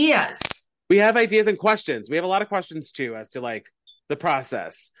have ideas. We have ideas and questions. We have a lot of questions too as to like the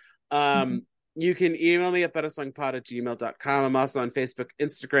process. You can email me at buttersongpod@gmail.com. I'm also on Facebook,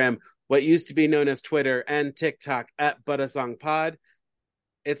 Instagram, what used to be known as Twitter, and TikTok at buttersongpod.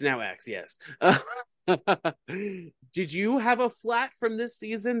 It's now X, yes. Did you have a flat from this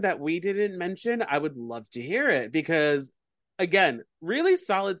season that we didn't mention? I would love to hear it, because again, really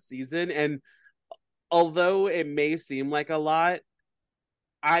solid season, and although it may seem like a lot,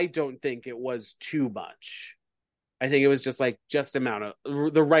 I don't think it was too much. I think it was just like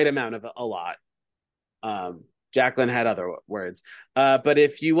the right amount of a lot. Jaclyn had other words. But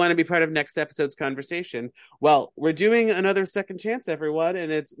if you want to be part of next episode's conversation, well, we're doing another second chance, everyone,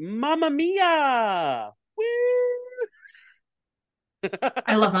 and it's Mamma Mia! Woo!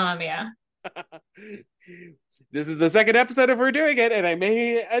 I love Mamma Mia. This is the second episode of we're doing it, and I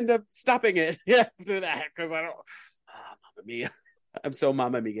may end up stopping it after that, because I don't... Mamma Mia. I'm so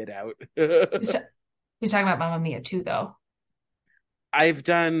Mamma Mia out. He's talking about Mamma Mia too, though. I've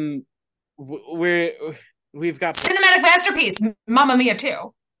done... We've got cinematic masterpiece, Mamma Mia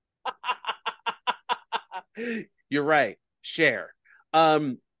too. You're right. Share.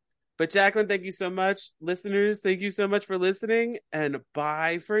 But Jaclyn, thank you so much. Listeners, thank you so much for listening, and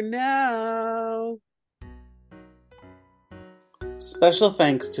bye for now. Special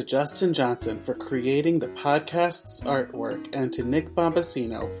thanks to Justin Johnson for creating the podcast's artwork, and to Nick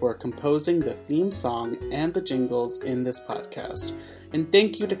Bombasino for composing the theme song and the jingles in this podcast. And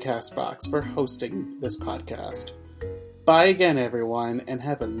thank you to CastBox for hosting this podcast. Bye again, everyone, and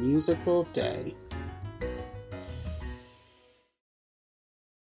have a musical day.